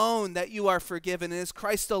Christ alone that you are forgiven. It is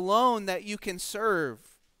Christ alone that you can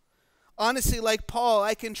serve. Honestly, like Paul,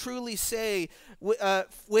 I can truly say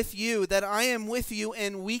with you that I am with you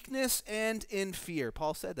in weakness and in fear.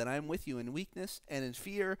 Paul said that I am with you in weakness and in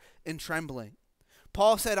fear and trembling.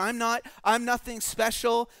 Paul said, I'm nothing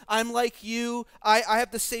special. I'm like you. I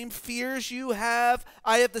have the same fears you have.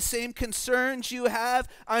 I have the same concerns you have.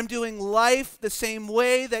 I'm doing life the same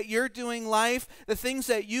way that you're doing life. The things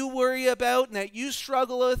that you worry about and that you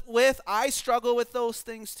struggle with, I struggle with those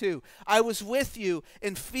things too. I was with you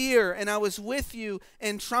in fear and I was with you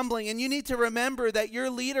in trembling. And you need to remember that your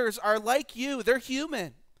leaders are like you. They're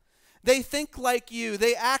human. They think like you.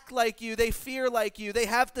 They act like you. They fear like you. They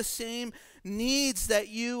have the same needs that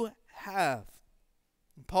you have.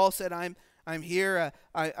 And Paul said, I'm here.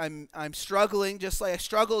 I'm struggling just like I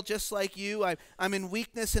struggle, just like you. I'm in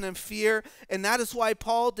weakness and in fear, and that is why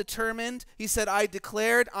Paul determined. He said, I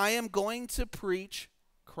declared I am going to preach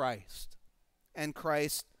Christ and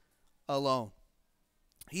Christ alone.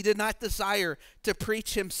 He did not desire to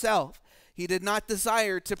preach himself. He did not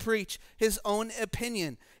desire to preach his own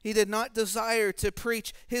opinion. He did not desire to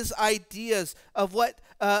preach his ideas of what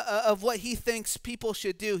he thinks people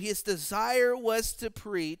should do. His desire was to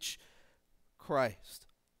preach Christ.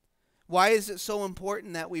 Why is it so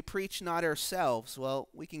important that we preach not ourselves? Well,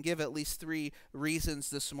 we can give at least 3 reasons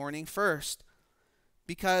this morning. First,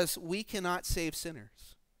 because we cannot save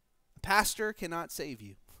sinners. A pastor cannot save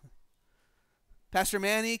you. Pastor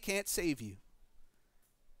Manny can't save you.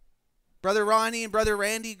 Brother Ronnie and Brother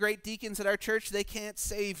Randy, great deacons at our church, they can't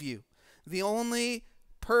save you. The only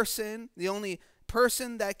person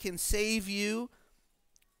that can save you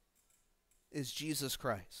is Jesus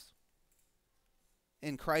Christ.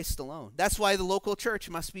 In Christ alone. That's why the local church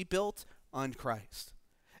must be built on Christ.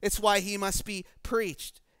 It's why he must be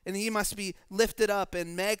preached and he must be lifted up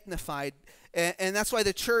and magnified. And that's why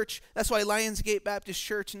that's why Lions Gate Baptist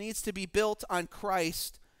Church needs to be built on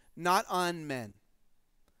Christ, not on men.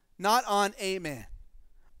 Not on a man,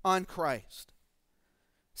 on Christ.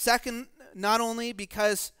 Second, not only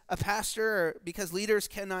because a pastor or because leaders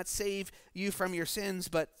cannot save you from your sins,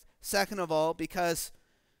 but second of all, because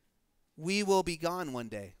we will be gone one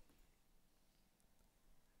day.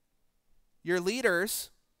 Your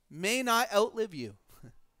leaders may not outlive you.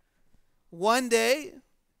 One day,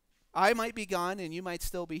 I might be gone and you might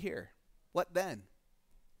still be here. What then?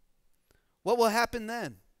 What will happen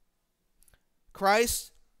then?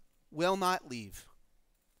 Christ will not leave.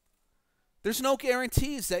 There's no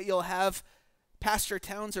guarantees that you'll have Pastor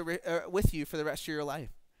Towns with you for the rest of your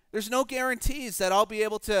life. There's no guarantees that I'll be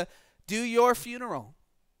able to do your funeral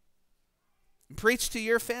and preach to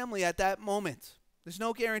your family at that moment. There's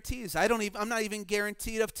no guarantees. I'm not even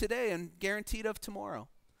guaranteed of today and guaranteed of tomorrow.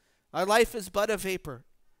 Our life is but a vapor.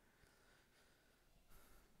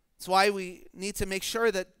 That's why we need to make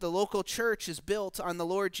sure that the local church is built on the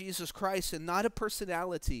Lord Jesus Christ and not a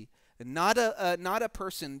personality and not a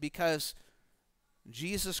person, because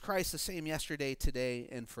Jesus Christ the same yesterday, today,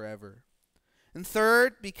 and forever. And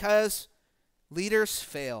third, because leaders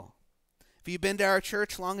fail. If you've been to our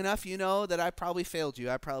church long enough, you know that I probably failed you.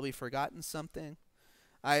 I've probably forgotten something.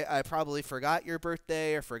 I probably forgot your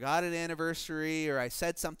birthday or forgot an anniversary, or I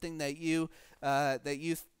said something that you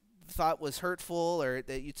thought was hurtful or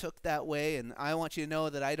that you took that way. And I want you to know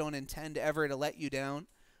that I don't intend ever to let you down.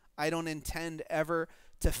 I don't intend ever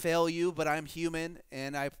to fail you, but I'm human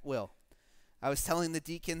and I will. I was telling the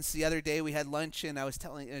deacons the other day, we had lunch, and I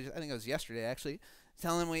think it was yesterday actually,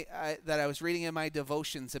 telling that I was reading in my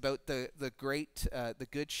devotions about the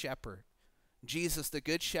Good Shepherd, Jesus, the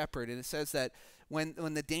Good Shepherd, and it says that when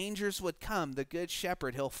the dangers would come, the Good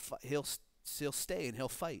Shepherd he'll stay and he'll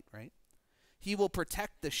fight, right? He will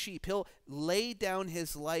protect the sheep. He'll lay down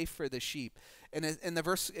his life for the sheep. And in the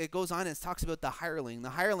verse, it goes on and it talks about the hireling.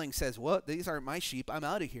 The hireling says, "What? These aren't my sheep. I'm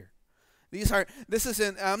out of here.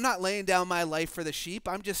 I'm not laying down my life for the sheep.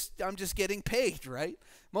 I'm just getting paid," right?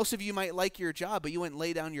 Most of you might like your job, but you wouldn't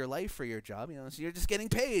lay down your life for your job, so you're just getting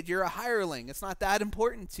paid. You're a hireling. It's not that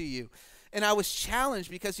important to you. And I was challenged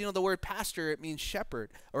because, the word pastor, it means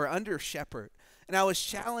shepherd or under shepherd. And I was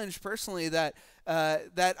challenged personally that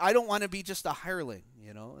I don't want to be just a hireling,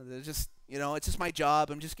 it's just my job.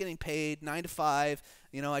 I'm just getting paid 9 to 5.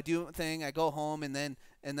 I do a thing, I go home, and then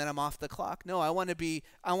I'm off the clock. No, I want to be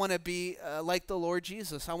like the Lord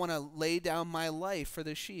Jesus. I want to lay down my life for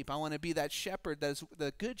the sheep. I want to be that shepherd, that's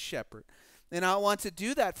the good shepherd. And I want to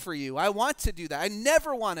do that for you. I want to do that. I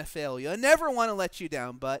never want to fail you. I never want to let you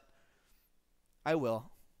down, but I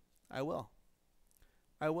will.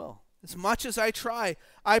 As much as I try,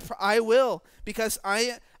 I will, because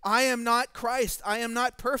I am not Christ. I am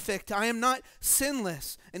not perfect. I am not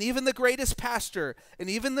sinless. And even the greatest pastor and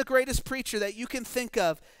even the greatest preacher that you can think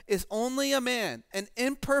of is only a man, an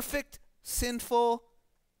imperfect, sinful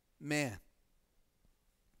man.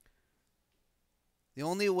 The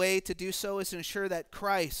only way to do so is to ensure that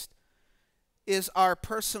Christ is our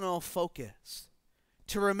personal focus.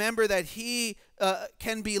 To remember that he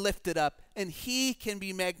can be lifted up and he can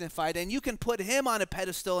be magnified, and you can put him on a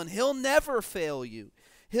pedestal and he'll never fail you.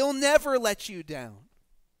 He'll never let you down.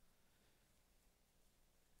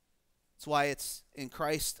 That's why it's in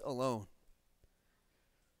Christ alone.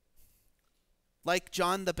 Like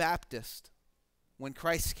John the Baptist, when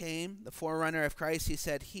Christ came, the forerunner of Christ, he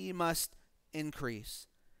said, "He must increase,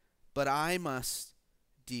 but I must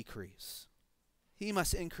decrease." He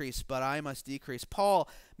must increase, but I must decrease. Paul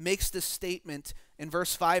makes this statement in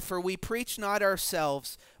verse 5, "For we preach not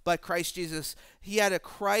ourselves, but Christ Jesus." He had a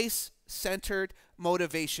Christ-centered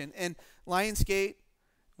motivation. And Lionsgate,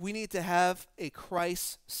 we need to have a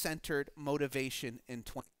Christ-centered motivation in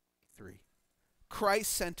 2023.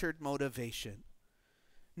 Christ-centered motivation.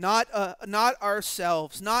 Not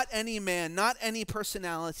ourselves, not any man, not any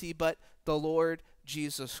personality, but the Lord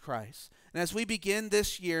Jesus Christ. And as we begin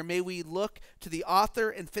this year, may we look to the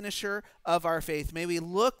author and finisher of our faith. May we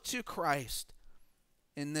look to Christ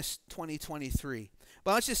in this 2023.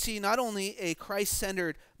 But I want you to see not only a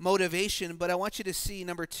Christ-centered motivation, but I want you to see,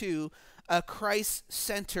 number 2, a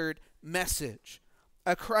Christ-centered message.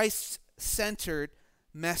 A Christ-centered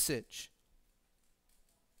message.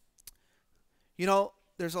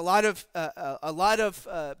 There's a lot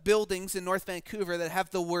of buildings in North Vancouver that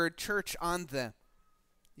have the word church on them.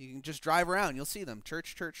 You can just drive around. You'll see them.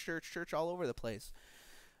 Church, church, church, church all over the place.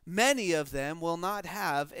 Many of them will not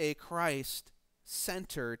have a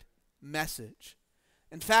Christ-centered message.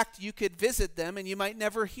 In fact, you could visit them and you might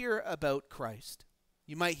never hear about Christ.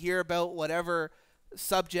 You might hear about whatever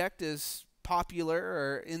subject is popular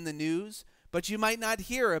or in the news, but you might not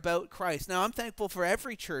hear about Christ. Now, I'm thankful for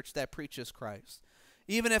every church that preaches Christ,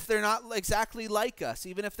 even if they're not exactly like us,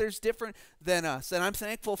 even if there's different than us. And I'm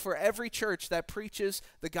thankful for every church that preaches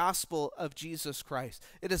the gospel of Jesus Christ.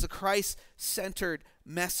 It is a Christ-centered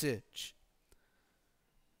message.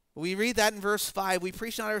 We read that in verse 5. We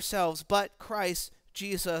preach not ourselves, but Christ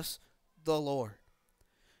Jesus the Lord.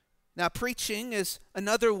 Now, preaching is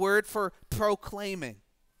another word for proclaiming.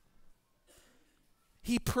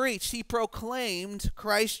 He preached, he proclaimed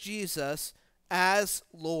Christ Jesus as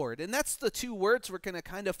Lord. And that's the 2 words we're going to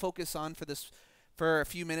kind of focus on for a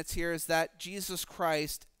few minutes here, is that Jesus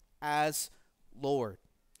Christ as Lord.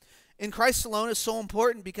 And Christ alone is so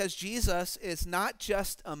important because Jesus is not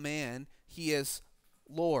just a man, he is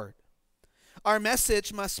Lord. Our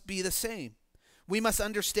message must be the same. We must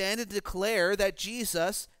understand and declare that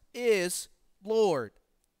Jesus is Lord,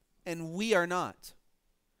 and we are not.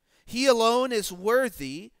 He alone is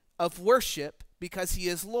worthy of worship because he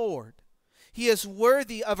is Lord. He is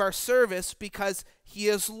worthy of our service because he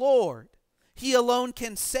is Lord. He alone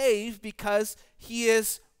can save because he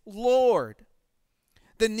is Lord.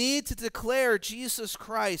 The need to declare Jesus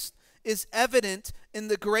Christ is evident in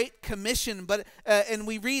the Great Commission, but and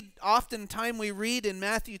we read in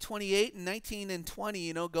Matthew 28 and 19 and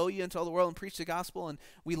 20, go ye into all the world and preach the gospel, and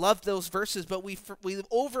we love those verses, but we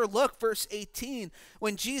overlook verse 18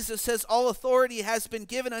 when Jesus says, all authority has been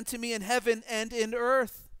given unto me in heaven and in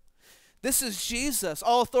earth. This is Jesus.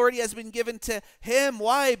 All authority has been given to him.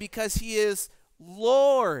 Why? Because he is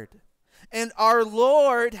Lord. And our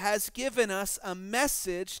Lord has given us a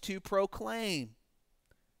message to proclaim,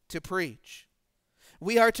 to preach.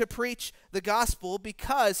 We are to preach the gospel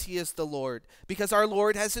because he is the Lord, because our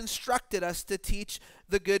Lord has instructed us to teach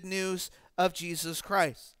the good news of Jesus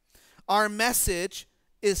Christ. Our message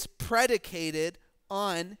is predicated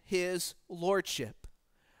on his lordship.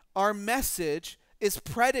 Our message is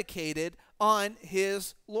predicated on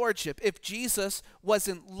his lordship. If Jesus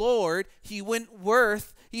wasn't Lord, he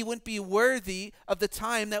wouldn't be worthy of the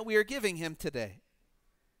time that we are giving him today.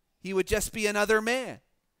 He would just be another man,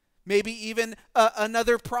 maybe even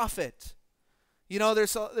another prophet.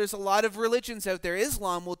 There's a lot of religions out there.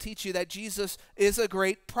 Islam will teach you that Jesus is a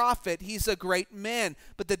great prophet. He's a great man.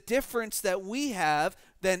 But the difference that we have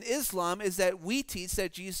than Islam is that we teach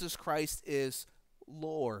that Jesus Christ is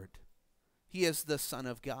Lord. He is the Son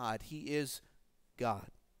of God. He is God.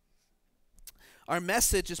 Our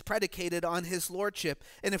message is predicated on his lordship.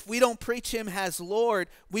 And if we don't preach him as Lord,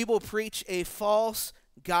 we will preach a false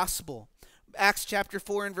gospel. Acts chapter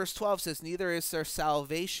 4 and verse 12 says, neither is there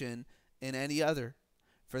salvation in any other,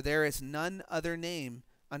 for there is none other name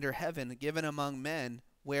under heaven given among men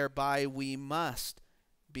whereby we must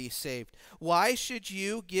be saved. Why should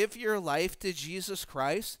you give your life to Jesus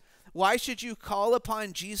Christ? Why should you call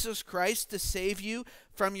upon Jesus Christ to save you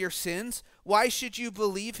from your sins? Why should you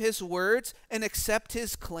believe his words and accept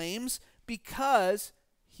his claims? Because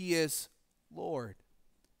he is Lord.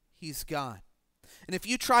 He's God. And if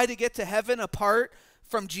you try to get to heaven apart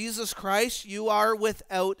from Jesus Christ, you are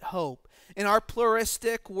without hope. In our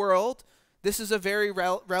pluralistic world, this is a very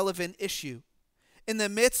relevant issue. In the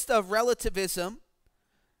midst of relativism,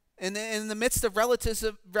 in the midst of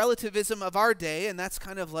relativism of our day, and that's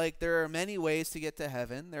kind of like there are many ways to get to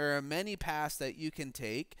heaven. There are many paths that you can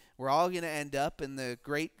take. We're all going to end up in the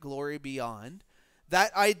great glory beyond.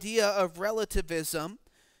 That idea of relativism,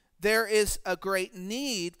 there is a great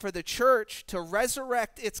need for the church to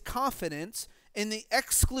resurrect its confidence in the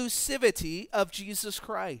exclusivity of Jesus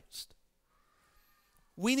Christ.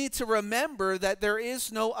 We need to remember that there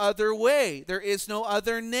is no other way. There is no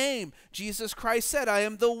other name. Jesus Christ said, I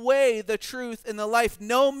am the way, the truth, and the life.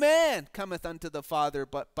 No man cometh unto the Father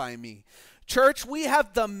but by me. Church, we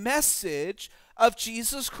have the message of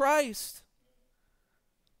Jesus Christ.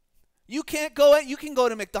 You can go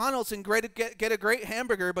to McDonald's and get a great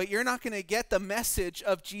hamburger, but you're not going to get the message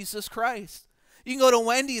of Jesus Christ. You can go to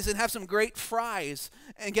Wendy's and have some great fries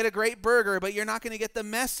and get a great burger, but you're not going to get the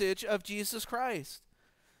message of Jesus Christ.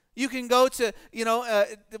 You can go to,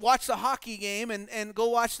 watch the hockey game and go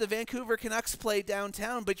watch the Vancouver Canucks play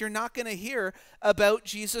downtown, but you're not going to hear about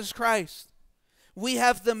Jesus Christ. We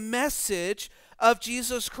have the message of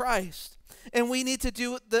Jesus Christ, and we need to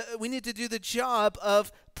do the job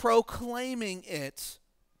of proclaiming it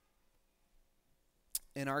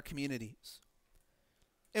in our communities.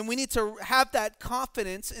 And we need to have that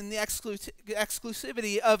confidence in the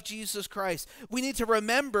exclusivity of Jesus Christ. We need to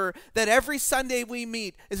remember that every Sunday we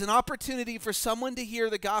meet is an opportunity for someone to hear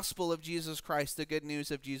the gospel of Jesus Christ, the good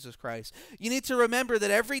news of Jesus Christ. You need to remember that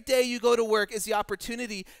every day you go to work is the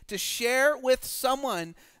opportunity to share with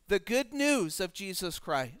someone the good news of Jesus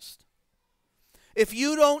Christ. If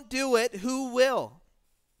you don't do it, who will?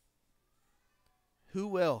 Who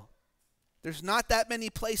will? There's not that many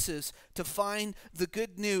places to find the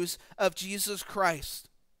good news of Jesus Christ.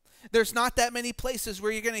 There's not that many places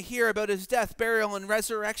where you're going to hear about his death, burial, and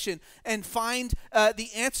resurrection and find the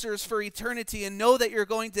answers for eternity and know that you're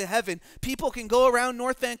going to heaven. People can go around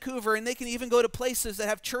North Vancouver and they can even go to places that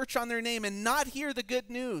have church on their name and not hear the good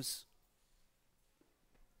news.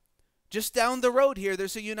 Just down the road here,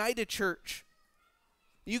 there's a United Church.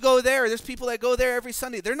 You go there, there's people that go there every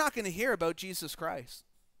Sunday. They're not going to hear about Jesus Christ.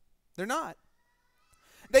 They're not.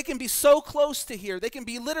 They can be so close to here. They can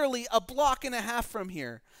be literally a block and a half from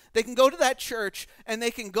here. They can go to that church and they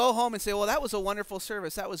can go home and say, well, that was a wonderful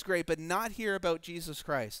service. That was great, but not hear about Jesus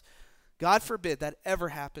Christ. God forbid that ever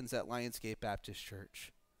happens at Lionsgate Baptist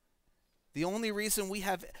Church. The only reason we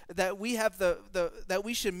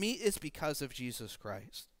should meet is because of Jesus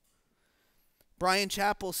Christ. Brian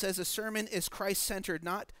Chappell says a sermon is Christ-centered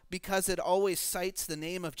not because it always cites the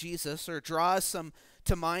name of Jesus or draws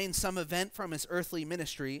to mind some event from his earthly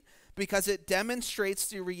ministry, because it demonstrates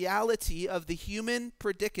the reality of the human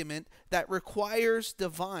predicament that requires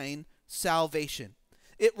divine salvation.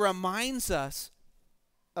 It reminds us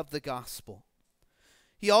of the gospel.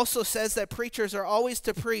 He also says that preachers are always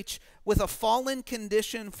to preach with a fallen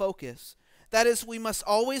condition focus. That is, we must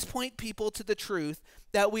always point people to the truth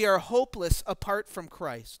that we are hopeless apart from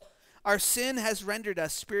Christ. Our sin has rendered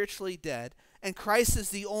us spiritually dead, and Christ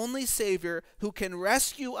is the only Savior who can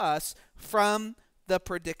rescue us from the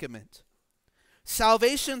predicament.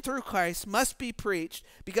 Salvation through Christ must be preached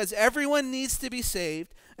because everyone needs to be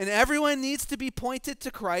saved, and everyone needs to be pointed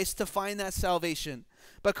to Christ to find that salvation.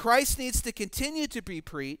 But Christ needs to continue to be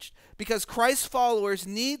preached because Christ's followers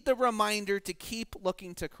need the reminder to keep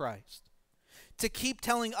looking to Christ, to keep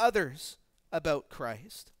telling others about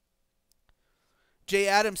Christ. J.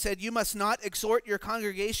 Adams said, "You must not exhort your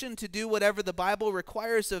congregation to do whatever the Bible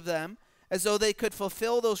requires of them, as though they could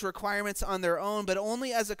fulfill those requirements on their own, but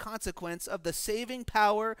only as a consequence of the saving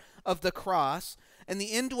power of the cross and the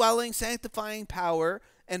indwelling, sanctifying power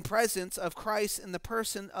and presence of Christ in the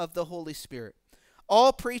person of the Holy Spirit.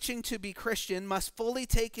 All preaching to be Christian must fully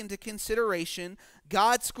take into consideration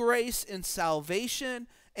God's grace in salvation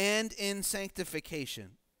and in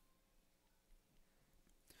sanctification."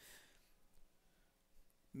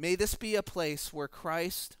 May this be a place where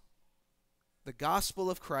Christ, the gospel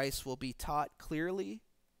of Christ, will be taught clearly,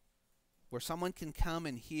 where someone can come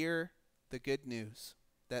and hear the good news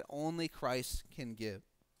that only Christ can give.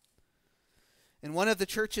 And one of the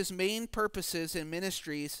church's main purposes and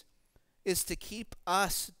ministries is to keep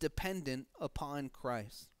us dependent upon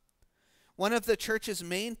Christ. One of the church's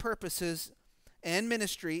main purposes and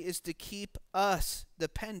ministry is to keep us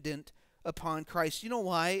dependent upon Christ. You know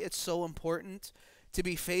why it's so important to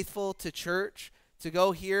be faithful to church, to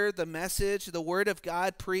go hear the message, the word of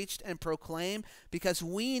God preached and proclaimed? Because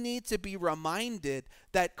we need to be reminded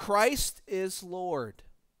that Christ is Lord,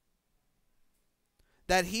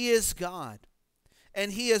 that he is God,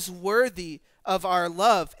 and he is worthy of our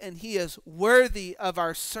love, and he is worthy of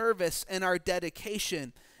our service and our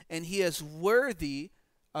dedication, and he is worthy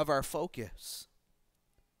of our focus.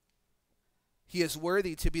 He is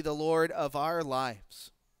worthy to be the Lord of our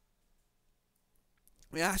lives.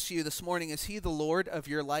 We ask you this morning, is he the Lord of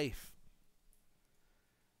your life?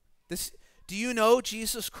 Do you know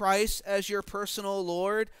Jesus Christ as your personal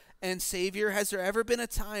Lord and Savior? Has there ever been a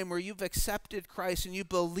time where you've accepted Christ and you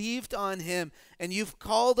believed on him and you've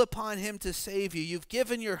called upon him to save you? You've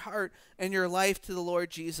given your heart and your life to the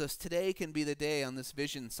Lord Jesus. Today can be the day on this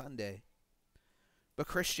Vision Sunday. But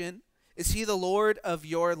Christian, is he the Lord of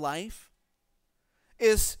your life?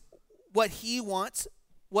 Is what he wants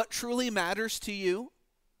what truly matters to you?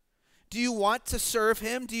 Do you want to serve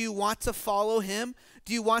him? Do you want to follow him?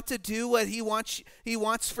 Do you want to do what he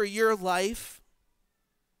wants for your life?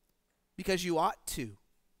 Because you ought to.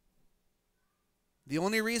 The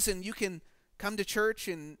only reason you can come to church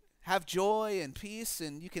and have joy and peace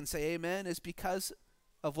and you can say amen is because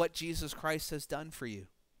of what Jesus Christ has done for you.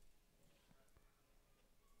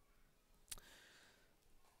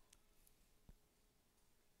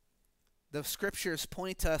 The scriptures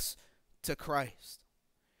point us to Christ.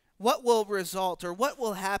 What will result, or what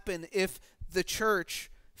will happen if the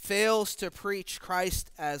church fails to preach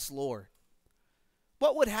Christ as Lord?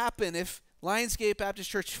 What would happen if Lionsgate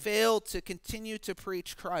Baptist Church failed to continue to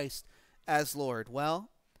preach Christ as Lord?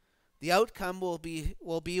 Well, the outcome will be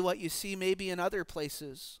what you see maybe in other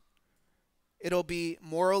places. It'll be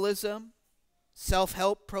moralism,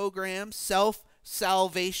 self-help programs,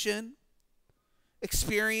 self-salvation.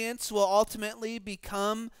 Experience will ultimately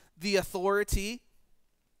become the authority.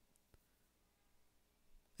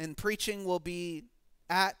 And preaching will be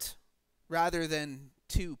at rather than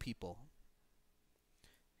to people.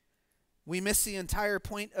 We miss the entire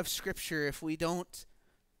point of Scripture if we don't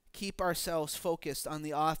keep ourselves focused on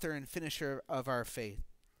the author and finisher of our faith.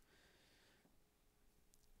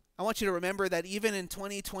 I want you to remember that even in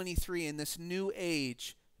 2023, in this new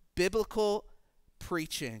age, biblical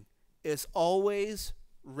preaching is always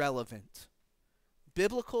relevant.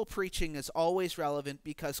 Biblical preaching is always relevant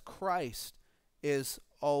because Christ is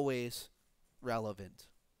always relevant.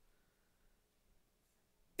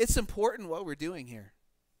 It's important what we're doing here.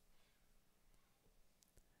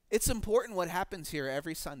 It's important what happens here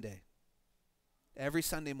every Sunday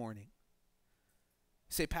morning.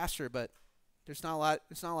 You say, Pastor, but there's not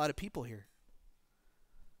a lot of people here.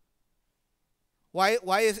 Why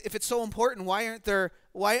if it's so important,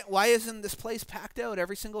 why isn't this place packed out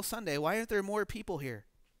every single Sunday? Why aren't there more people here?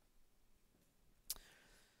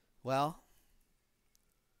 Well,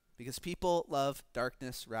 because people love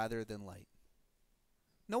darkness rather than light.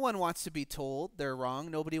 No one wants to be told they're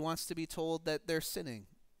wrong. Nobody wants to be told that they're sinning.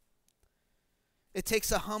 It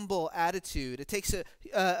takes a humble attitude. It takes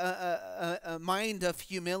a mind of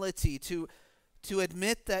humility to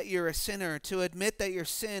admit that you're a sinner, to admit that your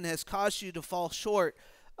sin has caused you to fall short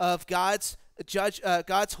of God's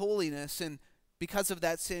holiness, and because of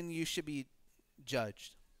that sin, you should be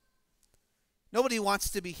judged. Nobody wants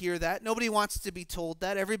to hear that. Nobody wants to be told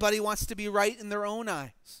that. Everybody wants to be right in their own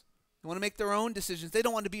eyes. They want to make their own decisions. They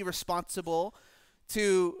don't want to be responsible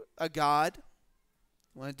to a God.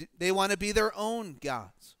 They want to be their own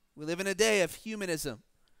gods. We live in a day of humanism.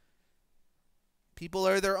 People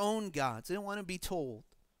are their own gods. They don't want to be told.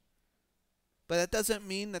 But that doesn't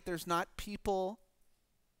mean that there's not people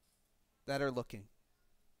that are looking,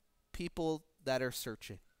 people that are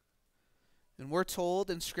searching. And we're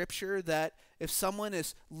told in Scripture that if someone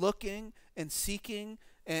is looking and seeking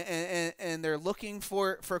and they're looking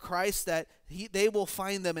for Christ, that they will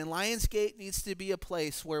find them. And Lionsgate needs to be a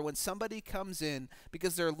place where when somebody comes in,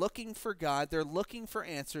 because they're looking for God, they're looking for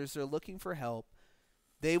answers, they're looking for help,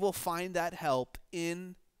 they will find that help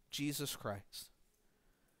in Jesus Christ.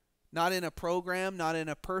 Not in a program, not in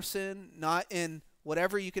a person, not in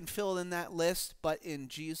whatever you can fill in that list, but in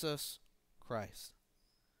Jesus Christ.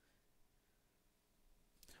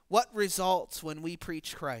 What results when we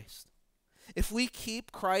preach Christ? If we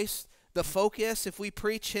keep Christ the focus, if we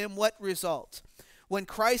preach Him, what results? When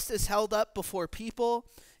Christ is held up before people,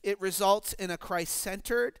 it results in a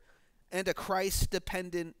Christ-centered and a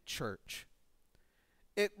Christ-dependent church.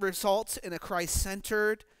 It results in a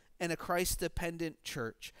Christ-centered and a Christ-dependent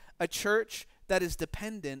church. A church that is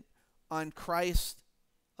dependent on Christ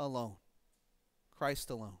alone. Christ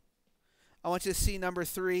alone. I want you to see number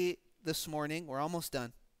 3 this morning. We're almost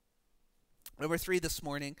done. Number 3 this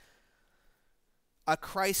morning. A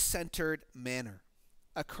Christ-centered manner.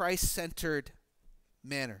 A Christ-centered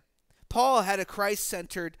manner. Paul had a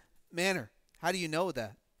Christ-centered manner. How do you know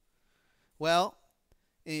that? Well,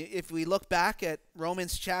 if we look back at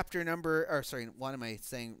Romans chapter what am I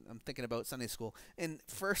saying? I'm thinking about Sunday school. In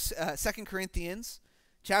 2 Corinthians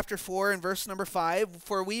chapter 4 and verse number 5,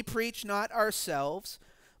 for we preach not ourselves,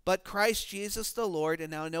 but Christ Jesus the Lord.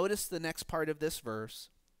 And now notice the next part of this verse.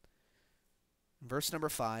 Verse number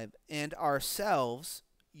 5, and ourselves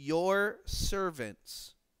your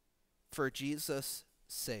servants for Jesus'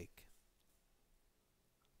 sake.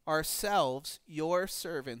 Ourselves your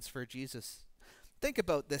servants for Jesus. Think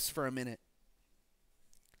about this for a minute.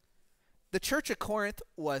 The church of Corinth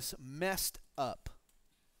was messed up.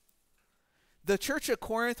 The church of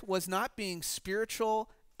Corinth was not being spiritual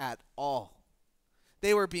at all.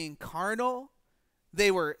 They were being carnal.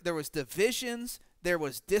 There was divisions. There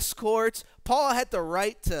was discords. Paul had the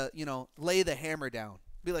right to, lay the hammer down.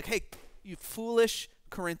 Be like, hey, you foolish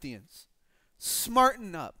Corinthians,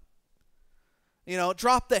 smarten up.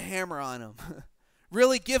 Drop the hammer on them.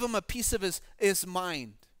 Really give him a piece of his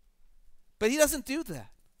mind. But he doesn't do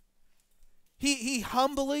that. He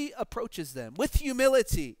humbly approaches them with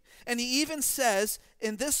humility. And he even says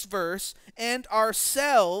in this verse, and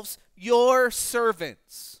ourselves your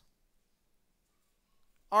servants.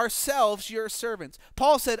 Ourselves your servants.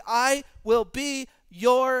 Paul said, I will be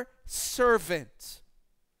your servant.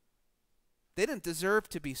 They didn't deserve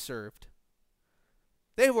to be served.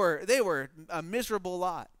 They were a miserable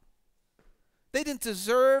lot. They didn't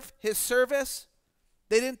deserve his service.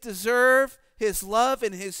 They didn't deserve his love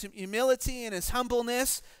and his humility and his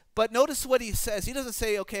humbleness. But notice what he says. He doesn't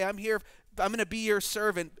say, okay, I'm here, I'm going to be your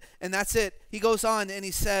servant, and that's it. He goes on and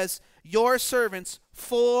he says, your servants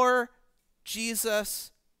for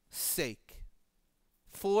Jesus' sake.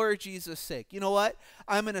 For Jesus' sake. You know what?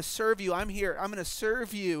 I'm going to serve you. I'm here. I'm going to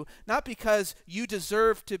serve you, not because you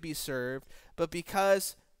deserve to be served, but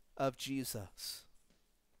because of Jesus.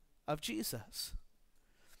 Of Jesus.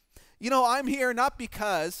 I'm here not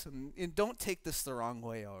because, and don't take this the wrong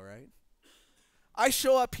way, all right? I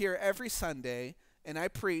show up here every Sunday, and I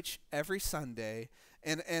preach every Sunday,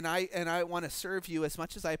 and I want to serve you as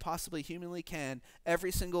much as I possibly humanly can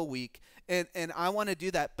every single week, and I want to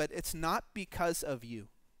do that, but it's not because of you.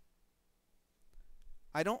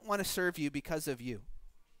 I don't want to serve you because of you.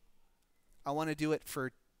 I want to do it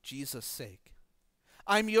for Jesus' sake.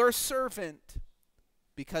 I'm your servant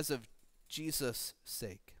because of Jesus'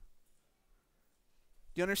 sake.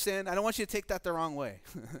 Do you understand? I don't want you to take that the wrong way.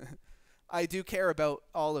 I do care about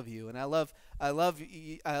all of you, and I love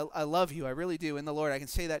you. I really do in the Lord. I can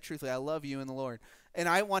say that truthfully. I love you in the Lord, and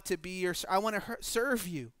I want to be I want to serve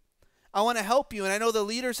you. I want to help you, and I know the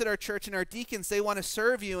leaders at our church and our deacons, they want to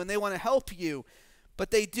serve you and they want to help you,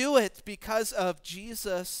 but they do it because of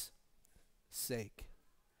Jesus' sake.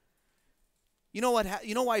 You know what?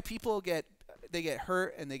 You know why people get they get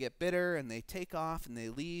hurt and they get bitter and they take off and they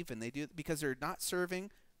leave and they do because they're not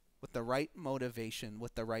serving with the right motivation,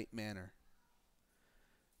 with the right manner.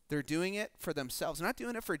 They're doing it for themselves. They're not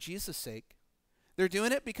doing it for Jesus' sake. They're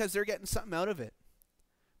doing it because they're getting something out of it.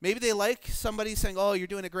 Maybe they like somebody saying, "Oh, you're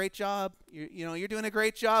doing a great job. You're doing a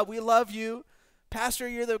great job. We love you. Pastor,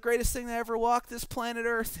 you're the greatest thing that ever walked this planet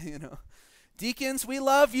Earth." Deacons, we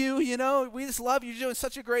love you. We just love you. You're doing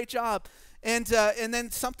such a great job. And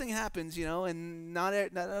then something happens, and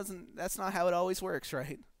that's not how it always works,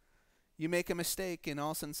 right? You make a mistake, and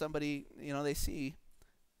all of a sudden somebody, they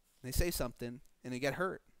say something, and they get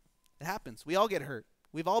hurt. It happens. We all get hurt.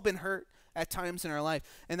 We've all been hurt at times in our life,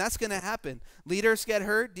 and that's going to happen. Leaders get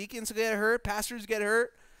hurt. Deacons get hurt. Pastors get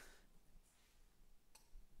hurt.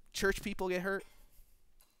 Church people get hurt.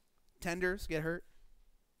 Tenders get hurt.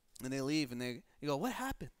 And they leave, and you go, what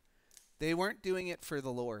happened? They weren't doing it for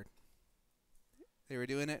the Lord. They were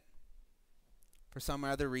doing it for some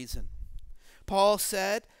other reason. Paul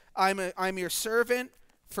said, I'm your servant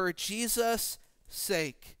for Jesus'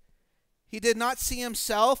 sake. He did not see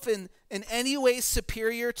himself in any way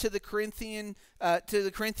superior to the Corinthian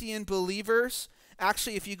believers.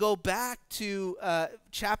 Actually, if you go back to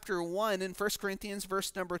chapter 1 in 1 Corinthians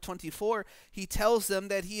verse number 24, he tells them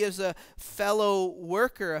that he is a fellow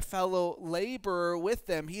worker, a fellow laborer with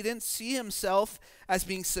them. He didn't see himself as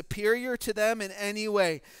being superior to them in any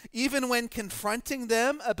way. Even when confronting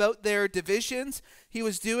them about their divisions, he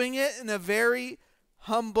was doing it in a very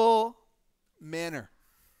humble manner.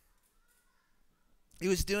 He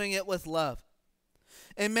was doing it with love.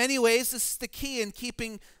 In many ways, this is the key in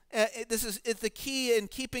keeping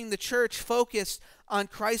the church focused on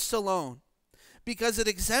Christ alone, because it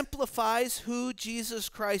exemplifies who Jesus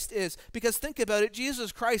Christ is. Because think about it,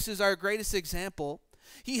 Jesus Christ is our greatest example.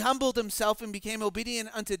 He humbled himself and became obedient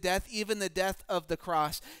unto death, even the death of the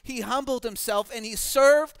cross. He humbled himself and he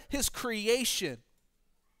served his creation.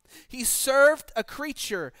 He served a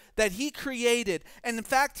creature that he created, and in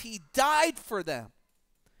fact, he died for them.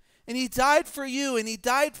 And he died for you, and he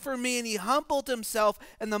died for me, and he humbled himself.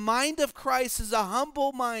 And the mind of Christ is a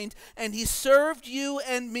humble mind, and he served you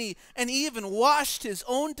and me, and he even washed his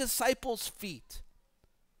own disciples' feet.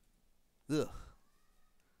 Ugh.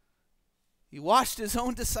 He washed his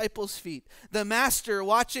own disciples' feet. The master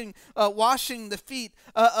washing the feet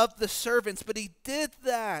of the servants, but he did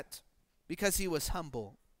that because he was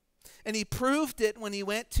humble. And he proved it when he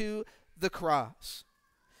went to the cross.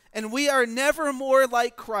 And we are never more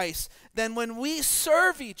like Christ than when we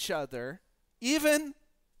serve each other, even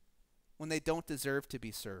when they don't deserve to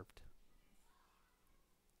be served.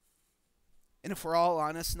 And if we're all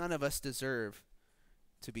honest, none of us deserve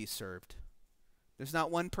to be served. There's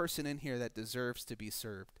not one person in here that deserves to be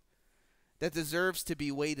served, that deserves to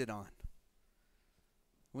be waited on.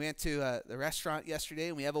 We went to the restaurant yesterday,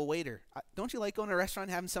 and we have a waiter. Don't you like going to a restaurant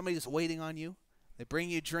and having somebody just waiting on you? They bring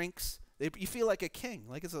you drinks. You feel like a king,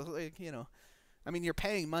 you're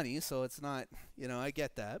paying money, so it's not, I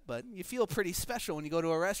get that, but you feel pretty special when you go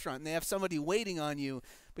to a restaurant and they have somebody waiting on you,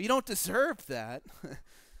 but you don't deserve that.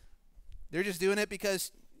 They're just doing it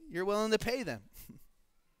because you're willing to pay them.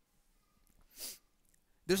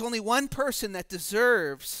 There's only one person that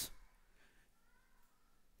deserves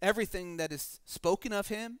everything that is spoken of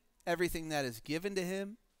him, everything that is given to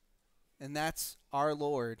him, and that's our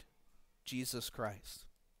Lord, Jesus Christ.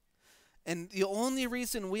 And the only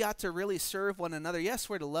reason we ought to really serve one another, yes,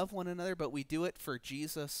 we're to love one another, but we do it for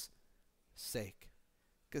Jesus' sake.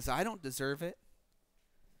 Because I don't deserve it.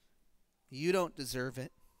 You don't deserve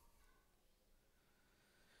it.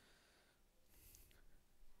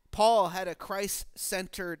 Paul had a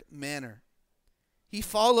Christ-centered manner. He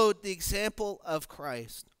followed the example of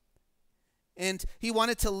Christ. And he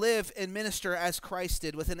wanted to live and minister as Christ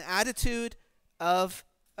did, with an attitude of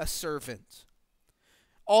a servant.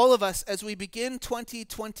 All of us, as we begin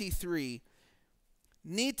 2023,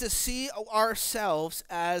 need to see ourselves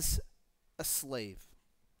as a slave,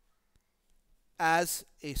 as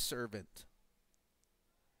a servant.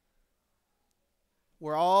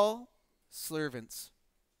 We're all servants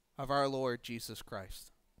of our Lord Jesus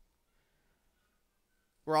Christ.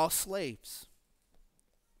 We're all slaves.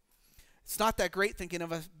 It's not that great thinking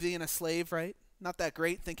of us being a slave, right? Not that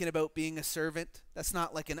great thinking about being a servant. That's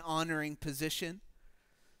not like an honoring position.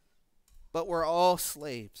 But we're all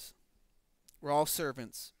slaves. We're all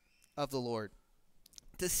servants of the Lord.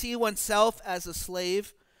 To see oneself as a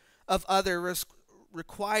slave of others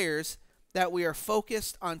requires that we are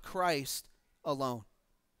focused on Christ alone.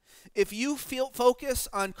 If you feel focus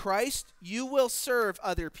on Christ, you will serve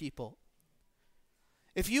other people.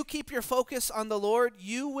 If you keep your focus on the Lord,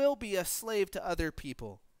 you will be a slave to other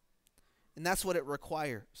people. And that's what it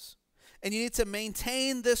requires. And you need to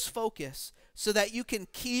maintain this focus so that you can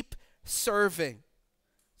keep serving,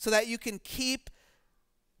 so that you can keep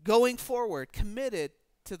going forward, committed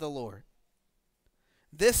to the Lord.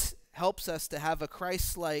 This helps us to have a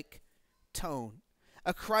Christ-like tone,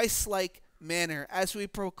 a Christ-like manner as we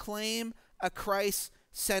proclaim a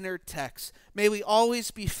Christ-centered text. May we always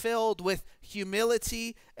be filled with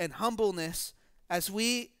humility and humbleness as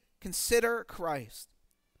we consider Christ.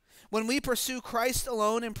 When we pursue Christ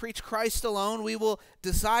alone and preach Christ alone, we will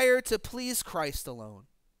desire to please Christ alone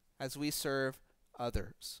as we serve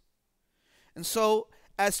others. And so,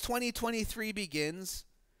 as 2023 begins,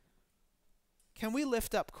 can we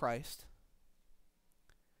lift up Christ?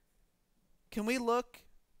 Can we look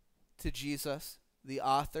to Jesus, the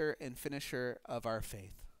author and finisher of our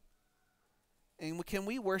faith? And can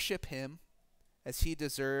we worship him as he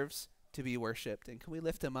deserves to be worshiped? And can we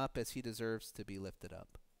lift him up as he deserves to be lifted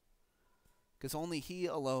up? Because only he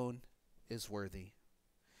alone is worthy.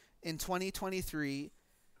 In 2023,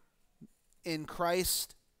 in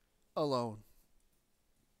Christ alone,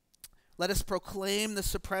 let us proclaim the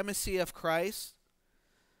supremacy of Christ.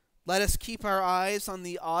 Let us keep our eyes on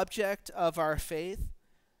the object of our faith.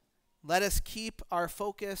 Let us keep our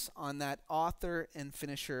focus on that author and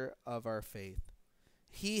finisher of our faith.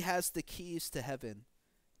 He has the keys to heaven.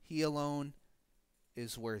 He alone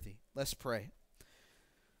is worthy. Let's pray.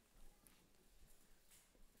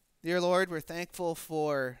 Dear Lord, we're thankful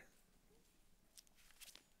for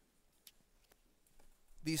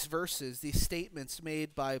these verses, these statements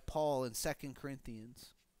made by Paul in 2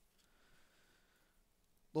 Corinthians.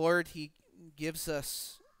 Lord, he gives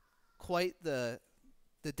us quite the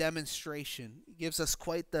demonstration. He gives us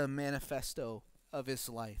quite the manifesto of his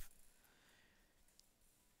life.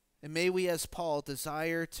 And may we, as Paul,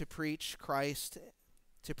 desire to preach Christ,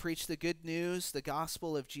 to preach the good news, the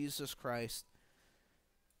gospel of Jesus Christ,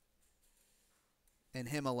 and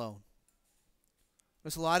him alone.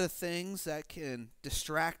 There's a lot of things that can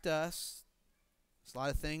distract us. There's a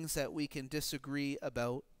lot of things that we can disagree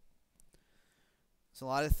about. There's a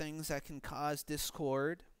lot of things that can cause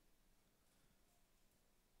discord.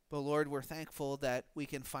 But Lord, we're thankful that we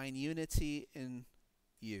can find unity in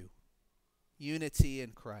you. Unity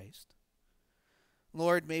in Christ.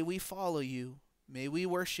 Lord, may we follow you. May we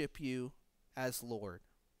worship you as Lord.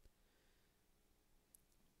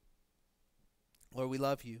 Lord, we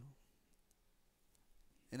love you.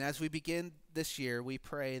 And as we begin this year, we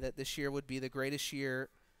pray that this year would be the greatest year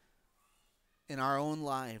in our own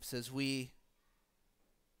lives as we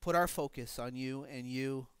put our focus on you and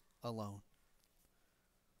you alone.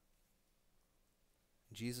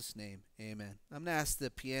 In Jesus' name, amen. I'm going to ask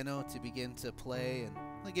the piano to begin to play, and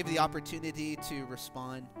I'm going to give you the opportunity to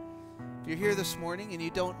respond. If you're here this morning and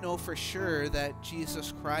you don't know for sure that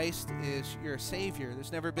Jesus Christ is your Savior,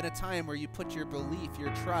 there's never been a time where you put your belief,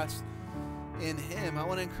 your trust in him, I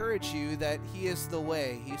want to encourage you that he is the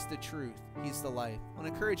way, he's the truth, he's the life. I want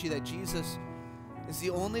to encourage you that Jesus is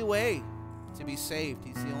the only way to be saved.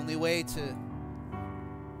 He's the only way to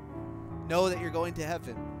know that you're going to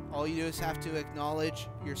heaven. All you do is have to acknowledge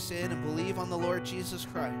your sin and believe on the Lord Jesus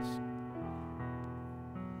Christ.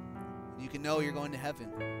 You can know you're going to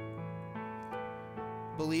heaven.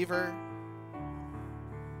 Believer,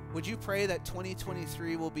 would you pray that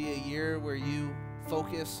 2023 will be a year where you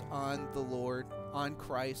focus on the Lord, on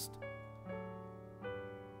Christ?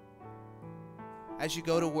 As you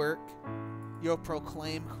go to work, you'll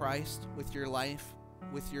proclaim Christ with your life,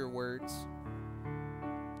 with your words.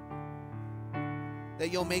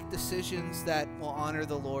 That you'll make decisions that will honor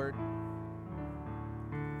the Lord,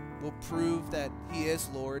 will prove that he is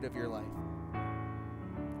Lord of your life.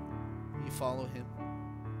 You follow him.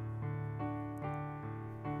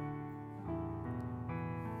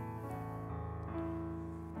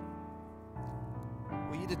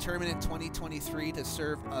 Will you determine in 2023 to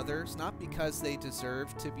serve others, not because they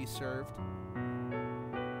deserve to be served,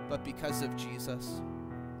 but because of Jesus,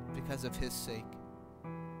 because of his sake?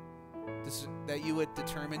 That you would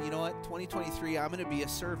determine, you know what, 2023, I'm going to be a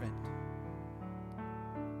servant.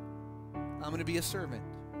 I'm going to be a servant.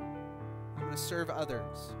 I'm going to serve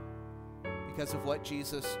others because of what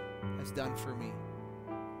Jesus has done for me.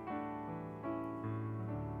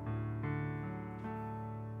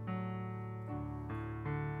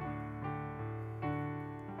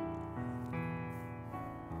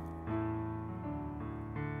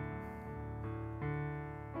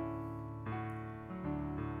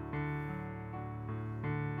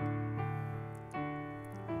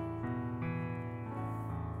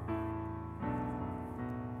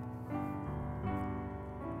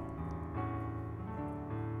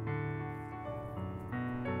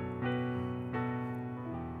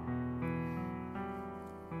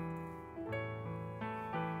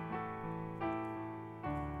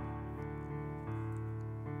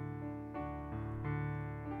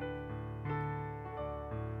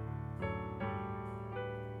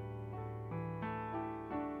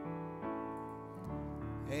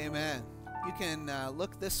 Amen. You can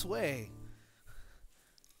look this way.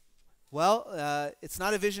 Well, it's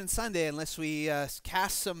not a Vision Sunday unless we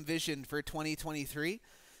cast some vision for 2023.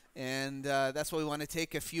 And that's what we want to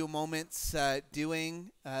take a few moments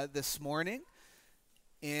doing this morning.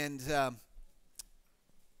 And the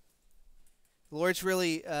Lord's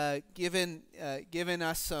really given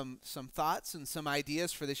us some thoughts and some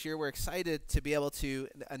ideas for this year. We're excited to be able to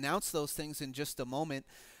announce those things in just a moment.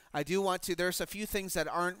 I do want to, there's a few things that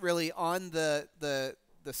aren't really on the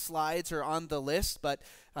slides or on the list, but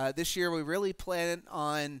this year we really plan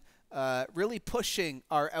on really pushing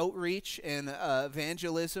our outreach and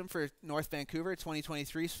evangelism for North Vancouver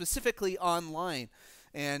 2023, specifically online.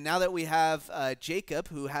 And now that we have Jacob,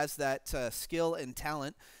 who has that skill and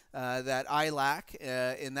talent that I lack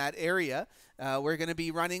in that area, we're going to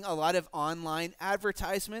be running a lot of online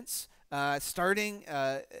advertisements. Starting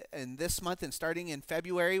in this month and starting in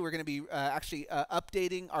February, we're going to be actually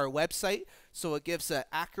updating our website so it gives an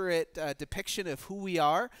accurate depiction of who we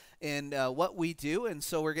are and what we do. And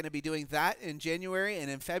so we're going to be doing that in January,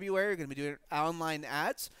 and in February we're going to be doing online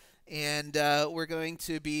ads, and we're going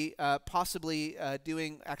to be possibly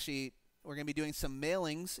doing some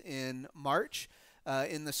mailings in March.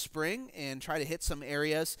 In the spring, and try to hit some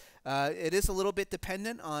areas. It is a little bit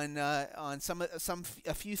dependent on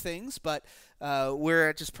a few things, but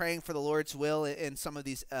we're just praying for the Lord's will in some of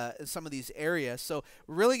these areas. So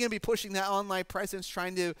we're really going to be pushing that online presence,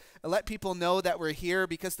 trying to let people know that we're here,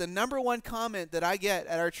 because the number one comment that I get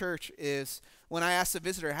at our church is when I ask the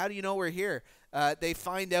visitor, "How do you know we're here?" They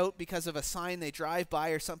find out because of a sign they drive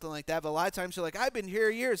by or something like that. But a lot of times they're like, "I've been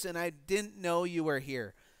here years and I didn't know you were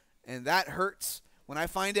here," and that hurts. When I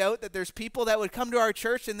find out that there's people that would come to our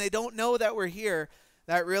church and they don't know that we're here,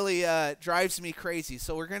 that really drives me crazy.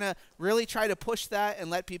 So we're going to really try to push that and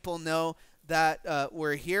let people know that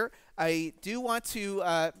we're here. I do want to,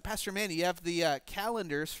 Pastor Manny, you have the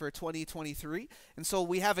calendars for 2023. And so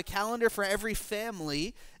we have a calendar for every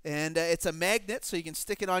family, and it's a magnet, so you can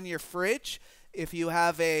stick it on your fridge. If you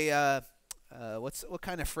have a, what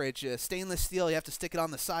kind of fridge? Stainless steel, you have to stick it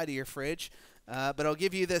on the side of your fridge. But I'll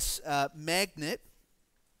give you this magnet.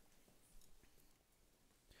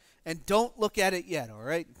 And don't look at it yet, all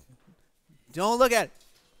right? Don't look at it.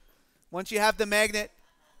 Once you have the magnet,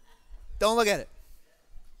 don't look at it.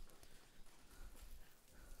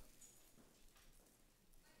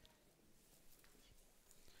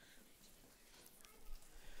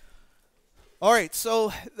 All right,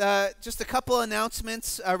 so just a couple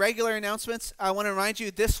announcements, regular announcements. I want to remind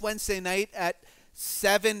you this Wednesday night at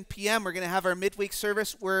 7 p.m. we're going to have our midweek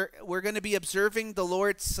service. We're going to be observing the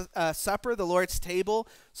Lord's Supper, the Lord's table.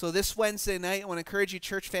 So this Wednesday night, I want to encourage you,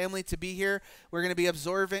 church family, to be here. We're going to be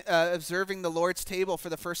observing the Lord's table for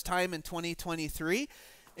the first time in 2023.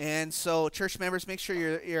 And so, church members, make sure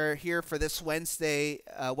you're here for this Wednesday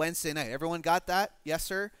night. Everyone got that? Yes,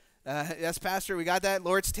 sir? Yes, Pastor, we got that.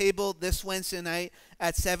 Lord's table this Wednesday night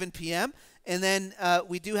at 7 p.m. And then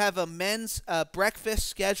we do have a men's breakfast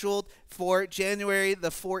scheduled for January the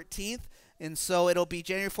 14th. And so it'll be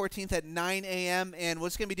January 14th at 9 a.m. And we're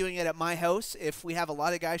just going to be doing it at my house. If we have a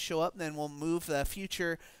lot of guys show up, then we'll move the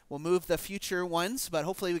future ones. But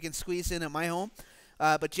hopefully we can squeeze in at my home.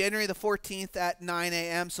 But January the 14th at 9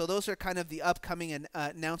 a.m. So those are kind of the upcoming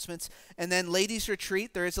announcements. And then ladies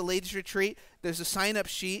retreat. There is a ladies retreat. There's a sign-up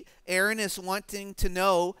sheet. Erin is wanting to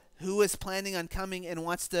know who is planning on coming and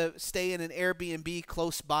wants to stay in an Airbnb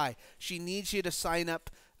close by. She needs you to sign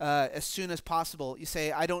up as soon as possible. You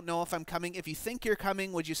say, "I don't know if I'm coming." If you think you're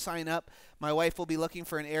coming, would you sign up? My wife will be looking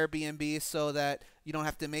for an Airbnb so that you don't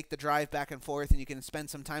have to make the drive back and forth and you can spend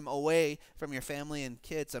some time away from your family and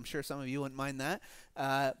kids. I'm sure some of you wouldn't mind that.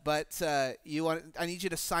 But I need you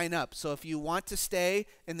to sign up. So if you want to stay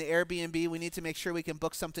in the Airbnb, we need to make sure we can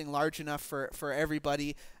book something large enough for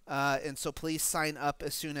everybody. And so please sign up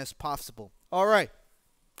as soon as possible. All right.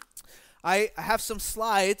 I have some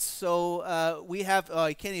slides, so we have,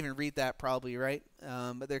 you can't even read that probably, right?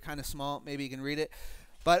 But they're kind of small. Maybe you can read it.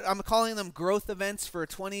 But I'm calling them growth events for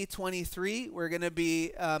 2023. We're going to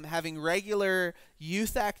be having regular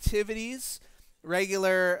youth activities,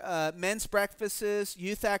 regular men's breakfasts,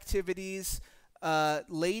 youth activities,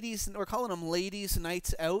 ladies, we're calling them ladies'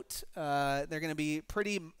 nights out. They're going to be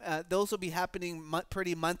those will be happening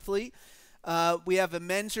pretty monthly. We have a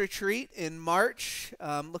men's retreat in March.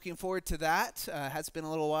 Looking forward to that. Has been a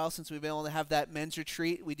little while since we've been able to have that men's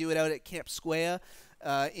retreat. We do it out at Camp Squaya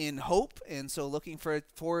in Hope, and so looking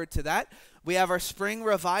forward to that. We have our spring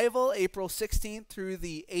revival, April 16th through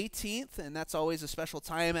the 18th, and that's always a special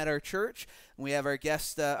time at our church. We have our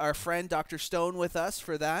guest, our friend, Dr. Stone, with us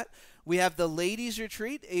for that. We have the ladies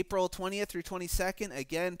retreat, April 20th through 22nd.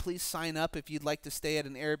 Again, please sign up if you'd like to stay at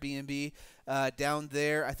an Airbnb down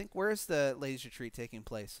there. I think, where is the ladies retreat taking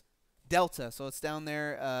place? Delta. So it's down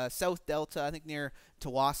there, South Delta, I think near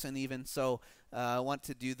Tawasin even. So I want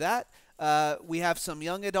to do that. We have some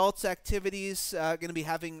young adults activities going to be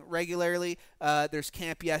having regularly. There's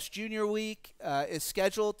Camp Yes Junior Week is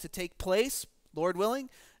scheduled to take place, Lord willing,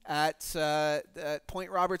 at Point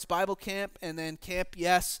Roberts Bible Camp, and then Camp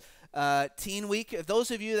Yes Teen Week. If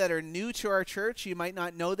those of you that are new to our church, you might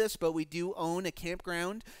not know this, but we do own a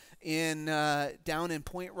campground down in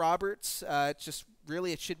Point Roberts. It's just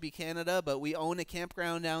really, it should be Canada, but we own a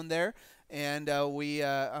campground down there, and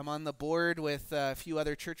I'm on the board with a few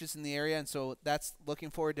other churches in the area, and so that's looking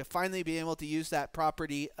forward to finally being able to use that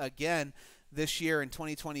property again this year in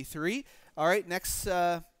 2023. All right, next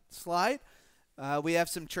slide. We have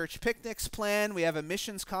some church picnics planned. We have a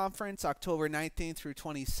missions conference October 19th through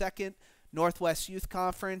 22nd. Northwest Youth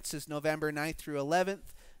Conference is November 9th through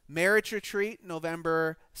 11th. Marriage retreat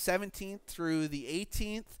November 17th through the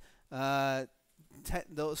 18th.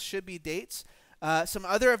 Those should be dates. Some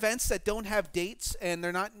other events that don't have dates, and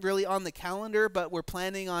they're not really on the calendar, but we're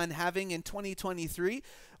planning on having in 2023.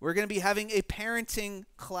 We're going to be having a parenting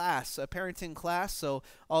class. So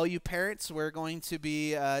all you parents, we're going to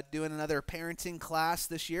be doing another parenting class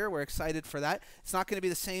this year. We're excited for that. It's not going to be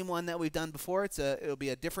the same one that we've done before. It'll be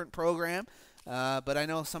a different program. But I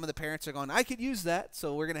know some of the parents are going, I could use that.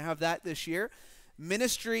 So we're going to have that this year.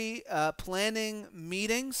 Ministry planning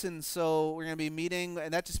meetings, and so we're going to be meeting,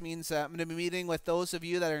 and that just means I'm going to be meeting with those of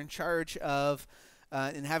you that are in charge of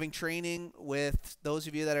and having training with those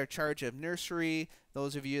of you that are in charge of nursery,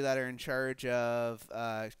 those of you that are in charge of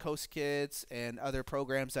Coast Kids and other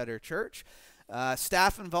programs at our church.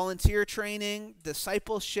 Staff and volunteer training,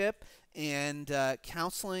 discipleship, and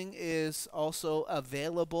counseling is also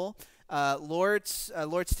available. Lord's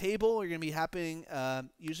Table are going to be happening.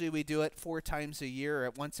 Usually we do it 4 times a year,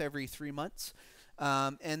 or once every 3 months.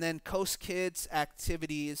 And then Coast Kids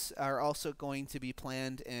activities are also going to be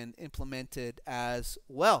planned and implemented as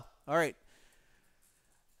well. All right.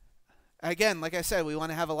 Again, like I said, we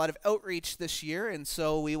want to have a lot of outreach this year, and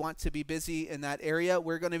so we want to be busy in that area.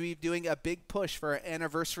 We're going to be doing a big push for our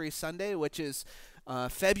Anniversary Sunday, which is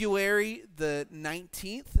February the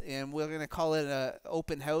 19th, and we're going to call it an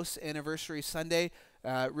open house Anniversary Sunday.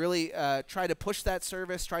 Really try to push that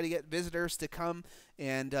service, try to get visitors to come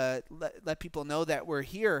and let people know that we're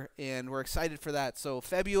here, and we're excited for that. So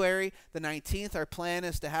February the 19th, our plan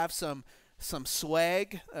is to have some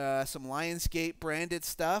swag, some Lionsgate branded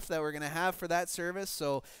stuff that we're going to have for that service.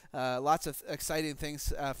 So lots of exciting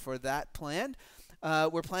things for that planned.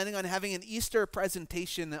 We're planning on having an Easter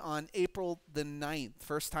presentation on April the 9th,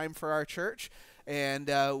 first time for our church. And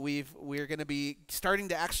we're going to be starting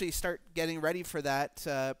to actually start getting ready for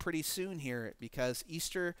that pretty soon here, because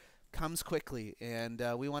Easter comes quickly, and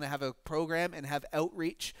we want to have a program and have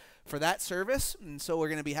outreach for that service. And so we're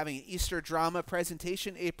going to be having an Easter drama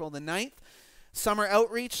presentation April the 9th. Summer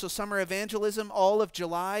outreach, so summer evangelism, all of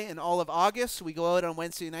July and all of August. We go out on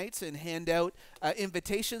Wednesday nights and hand out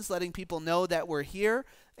invitations, letting people know that we're here.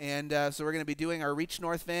 And so we're going to be doing our Reach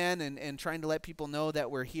North van and trying to let people know that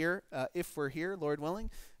we're here, if we're here, Lord willing.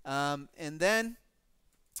 And then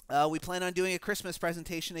we plan on doing a Christmas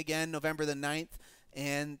presentation again, November the 9th,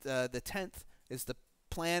 and the 10th is the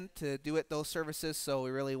plan to do it, those services. So we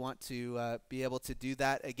really want to be able to do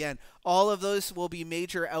that again. All of those will be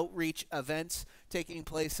major outreach events taking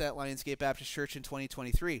place at Lionsgate Baptist Church in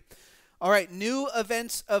 2023. All right, new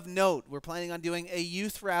events of note. We're planning on doing a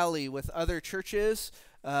youth rally with other churches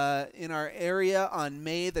in our area on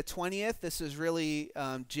May the 20th. This is really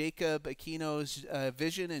Jacob Aquino's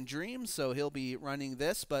vision and dream, so he'll be running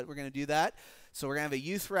this, but we're going to do that. So we're going to have a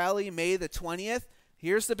youth rally May the 20th.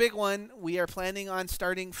 Here's the big one. We are planning on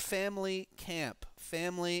starting family camp.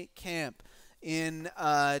 In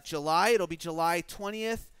July. It'll be July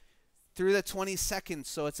 20th through the 22nd.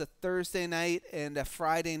 So it's a Thursday night and a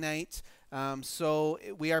Friday night. So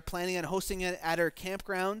we are planning on hosting it at our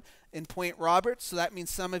campground in Point Roberts. So that means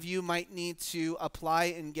some of you might need to apply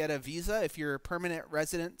and get a visa. If you're a permanent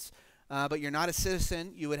resident, but you're not a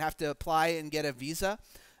citizen, you would have to apply and get a visa.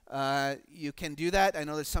 You can do that. I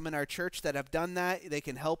know there's some in our church that have done that. They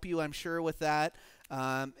can help you, I'm sure, with that.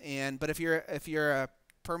 But if you're a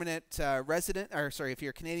permanent resident, or sorry, if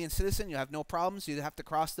you're a Canadian citizen, you have no problems. You have to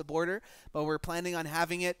cross the border. But we're planning on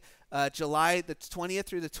having it July the 20th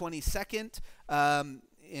through the 22nd.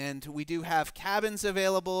 And we do have cabins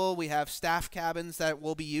available. We have staff cabins that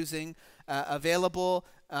we'll be using available.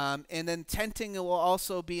 And then tenting will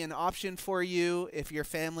also be an option for you if your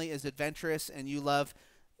family is adventurous and you love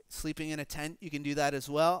sleeping in a tent, you can do that as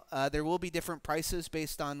well. There will be different prices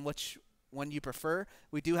based on which one you prefer.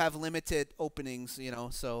 We do have limited openings,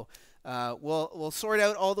 so we'll sort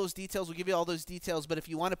out all those details. We'll give you all those details. But if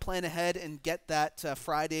you want to plan ahead and get that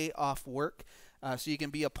Friday off work, so you can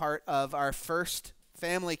be a part of our first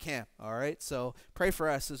family camp. All right. So pray for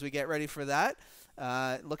us as we get ready for that.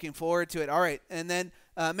 Looking forward to it. All right. And then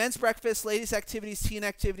men's breakfast, ladies activities, teen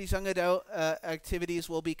activities, young adult activities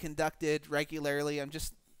will be conducted regularly. I'm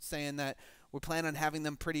just saying that we plan on having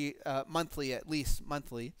them pretty monthly, at least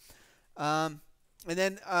monthly. And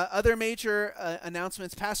then other major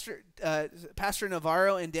announcements. Pastor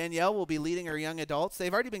Navarro and Danielle will be leading our young adults.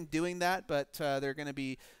 They've already been doing that, but they're going to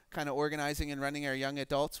be kind of organizing and running our young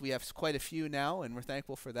adults. We have quite a few now, and we're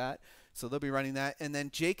thankful for that. So they'll be running that. And then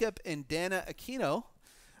Jacob and Dana Aquino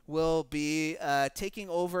will be taking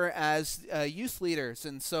over as youth leaders.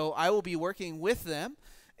 And so I will be working with them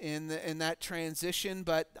in that transition.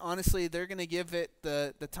 But honestly, they're going to give it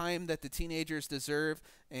the time that the teenagers deserve,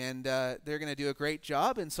 and they're going to do a great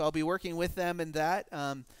job. And so I'll be working with them in that.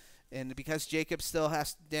 And because Jacob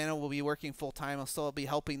Dana will be working full-time, I'll still be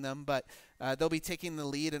helping them. But they'll be taking the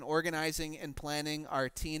lead and organizing and planning our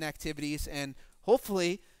teen activities, and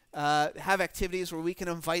hopefully have activities where we can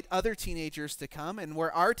invite other teenagers to come, and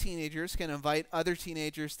where our teenagers can invite other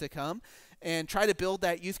teenagers to come, and try to build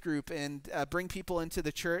that youth group and bring people into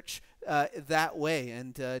the church that way.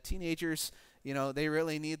 And teenagers, they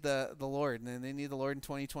really need the Lord, and they need the Lord in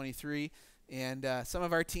 2023. And some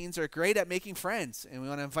of our teens are great at making friends, and we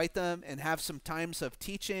want to invite them and have some times of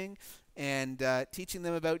teaching and teaching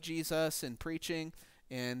them about Jesus and preaching,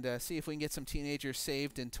 and see if we can get some teenagers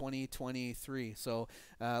saved in 2023. So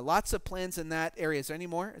lots of plans in that area. Is there any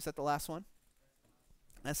more? Is that the last one?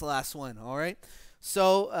 That's the last one. All right.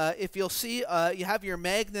 So if you'll see, you have your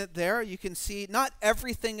magnet there. You can see not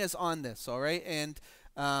everything is on this. All right.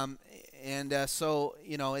 So,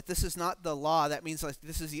 if this is not the law, that means like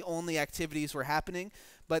this is the only activities were happening.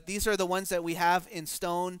 But these are the ones that we have in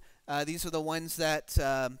stone. These are the ones that,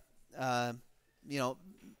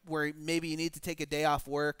 where maybe you need to take a day off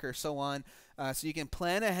work or so on. So you can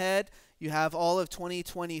plan ahead. You have all of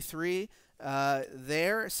 2023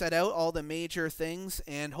 there, set out all the major things,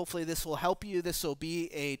 and hopefully this will help you. This will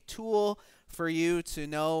be a tool for you to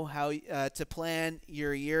know how to plan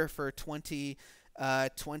your year for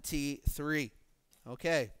 2023.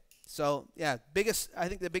 Okay, so yeah, I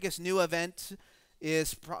think the biggest new event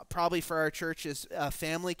is probably for our church is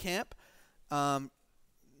family camp.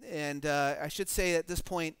 And I should say at this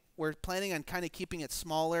point, we're planning on kind of keeping it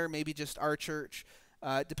smaller, maybe just our church.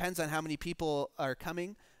 Depends on how many people are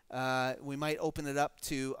coming. We might open it up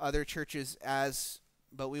to other churches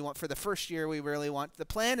but for the first year, the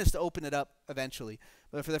plan is to open it up eventually.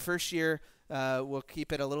 But for the first year, we'll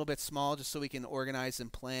keep it a little bit small just so we can organize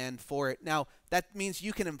and plan for it. Now, that means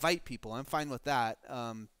you can invite people. I'm fine with that.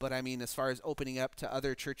 But I mean, as far as opening up to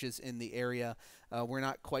other churches in the area, we're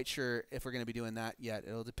not quite sure if we're going to be doing that yet.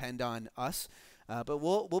 It'll depend on us. But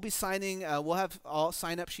we'll be signing. We'll have all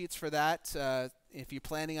sign-up sheets for that. If you're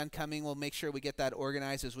planning on coming, we'll make sure we get that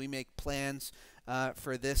organized as we make plans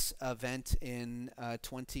for this event in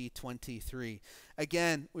 2023.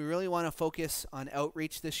 Again, we really want to focus on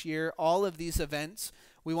outreach this year. All of these events,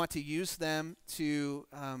 we want to use them to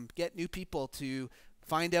get new people to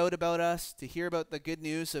find out about us, to hear about the good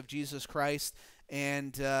news of Jesus Christ,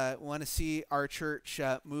 and want to see our church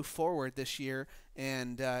move forward this year,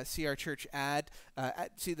 and see our church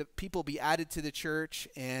see the people be added to the church,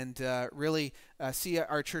 and really see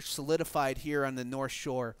our church solidified here on the North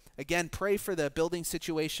Shore. Again, pray for the building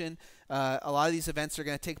situation. A lot of these events are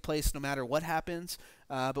going to take place no matter what happens,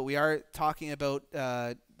 but we are talking about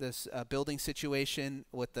this building situation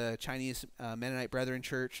with the Chinese Mennonite Brethren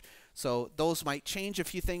Church. So those might change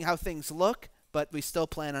how things look, but we still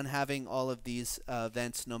plan on having all of these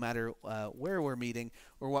events no matter where we're meeting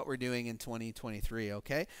or what we're doing in 2023,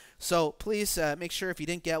 okay? So please make sure if you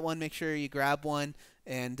didn't get one, make sure you grab one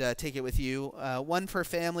and take it with you. One per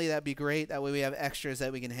family, that'd be great. That way we have extras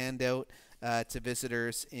that we can hand out to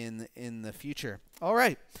visitors in the future. All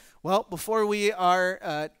right. Well, before we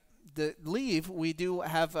are leave, we do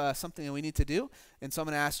have something that we need to do. And so I'm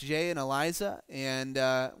going to ask Jay and Eliza, and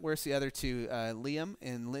where's the other two? Liam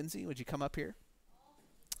and Lindsay, would you come up here?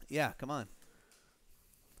 Yeah, come on.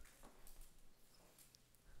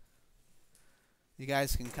 You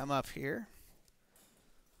guys can come up here.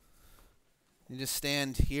 You just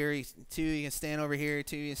stand here. Two, you can stand over here.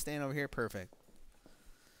 Two, you can stand over here. Perfect.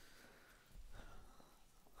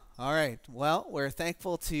 All right. Well, we're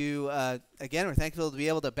thankful to, we're thankful to be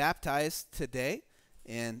able to baptize today.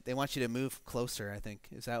 and they want you to move closer. I think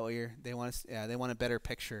is that what they want us? Yeah, they want a better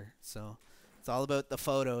picture. So it's all about the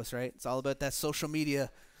photos, right? It's all about that social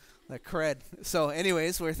media, that cred. So,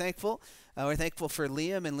 anyways, we're thankful. We're thankful for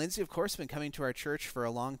Liam and Lindsay, of course, been coming to our church for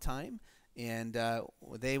a long time, and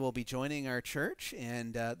they will be joining our church,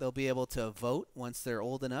 and they'll be able to vote once they're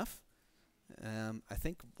old enough. I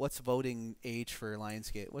think, what's voting age for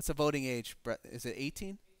Lionsgate? What's the voting age, Brett? Is it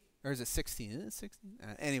 18? Or is it 16? Is it 16?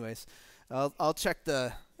 Anyways, I'll check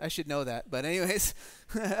I should know that. But anyways,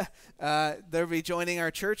 they'll be joining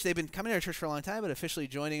our church. They've been coming to our church for a long time, but officially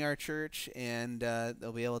joining our church. And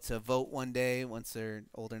they'll be able to vote one day once they're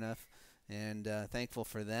old enough. And thankful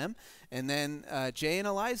for them. And then Jay and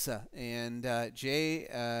Eliza. And Jay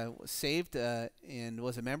was saved and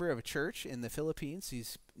was a member of a church in the Philippines.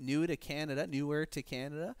 He's newer to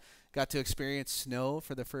Canada. Got to experience snow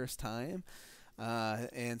for the first time.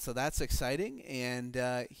 And so that's exciting.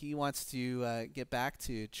 And he wants to get back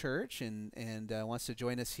to church and wants to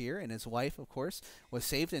join us here. And his wife, of course, was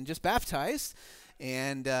saved and just baptized.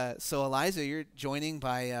 And so, Eliza, you're joining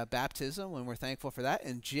by baptism, and we're thankful for that.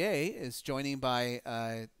 And Jay is joining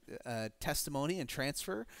by testimony and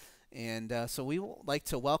transfer. And so we would like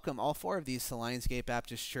to welcome all four of these to Lionsgate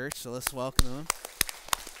Baptist Church. So let's welcome them.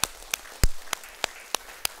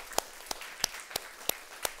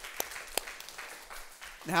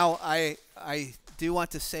 Now, I do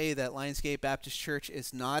want to say that Lionsgate Baptist Church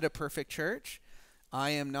is not a perfect church.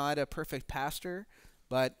 I am not a perfect pastor.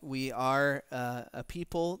 But we are a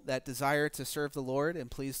people that desire to serve the Lord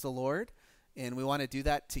and please the Lord, and we want to do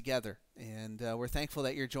that together. And we're thankful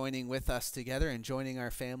that you're joining with us together and joining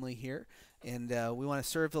our family here. And we want to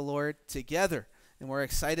serve the Lord together, and we're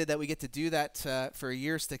excited that we get to do that for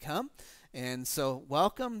years to come. And so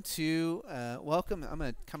welcome. I'm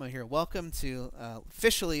going to come over here.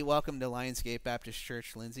 Officially welcome to Lionsgate Baptist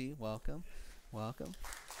Church. Lindsay, welcome.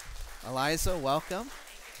 Eliza, welcome.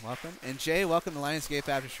 Welcome. And Jay, welcome to Lionsgate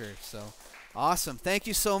Baptist Church. So awesome. Thank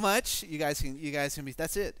you so much. You guys can be,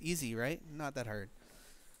 that's it. Easy, right? Not that hard.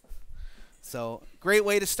 So great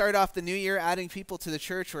way to start off the new year, adding people to the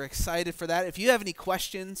church. We're excited for that. If you have any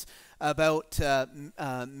questions about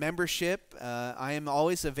membership, I am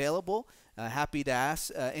always available. Happy to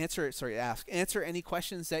answer any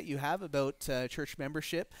questions that you have about church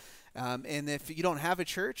membership. And if you don't have a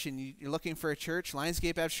church and you're looking for a church,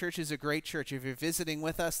 Lionsgate Baptist Church is a great church. If you're visiting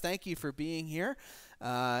with us, thank you for being here.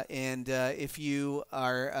 And if you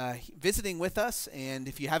are visiting with us, and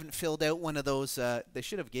if you haven't filled out one of those, they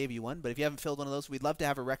should have gave you one, but if you haven't filled one of those, we'd love to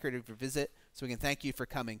have a record of your visit so we can thank you for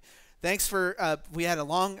coming. Thanks for, we had a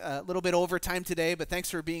long, little bit over time today, but thanks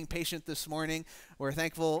for being patient this morning. We're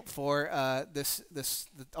thankful for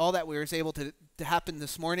all that we were able to happen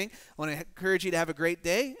this morning. I want to encourage you to have a great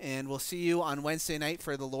day, and we'll see you on Wednesday night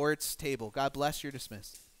for the Lord's table. God bless. You're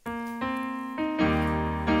dismissed.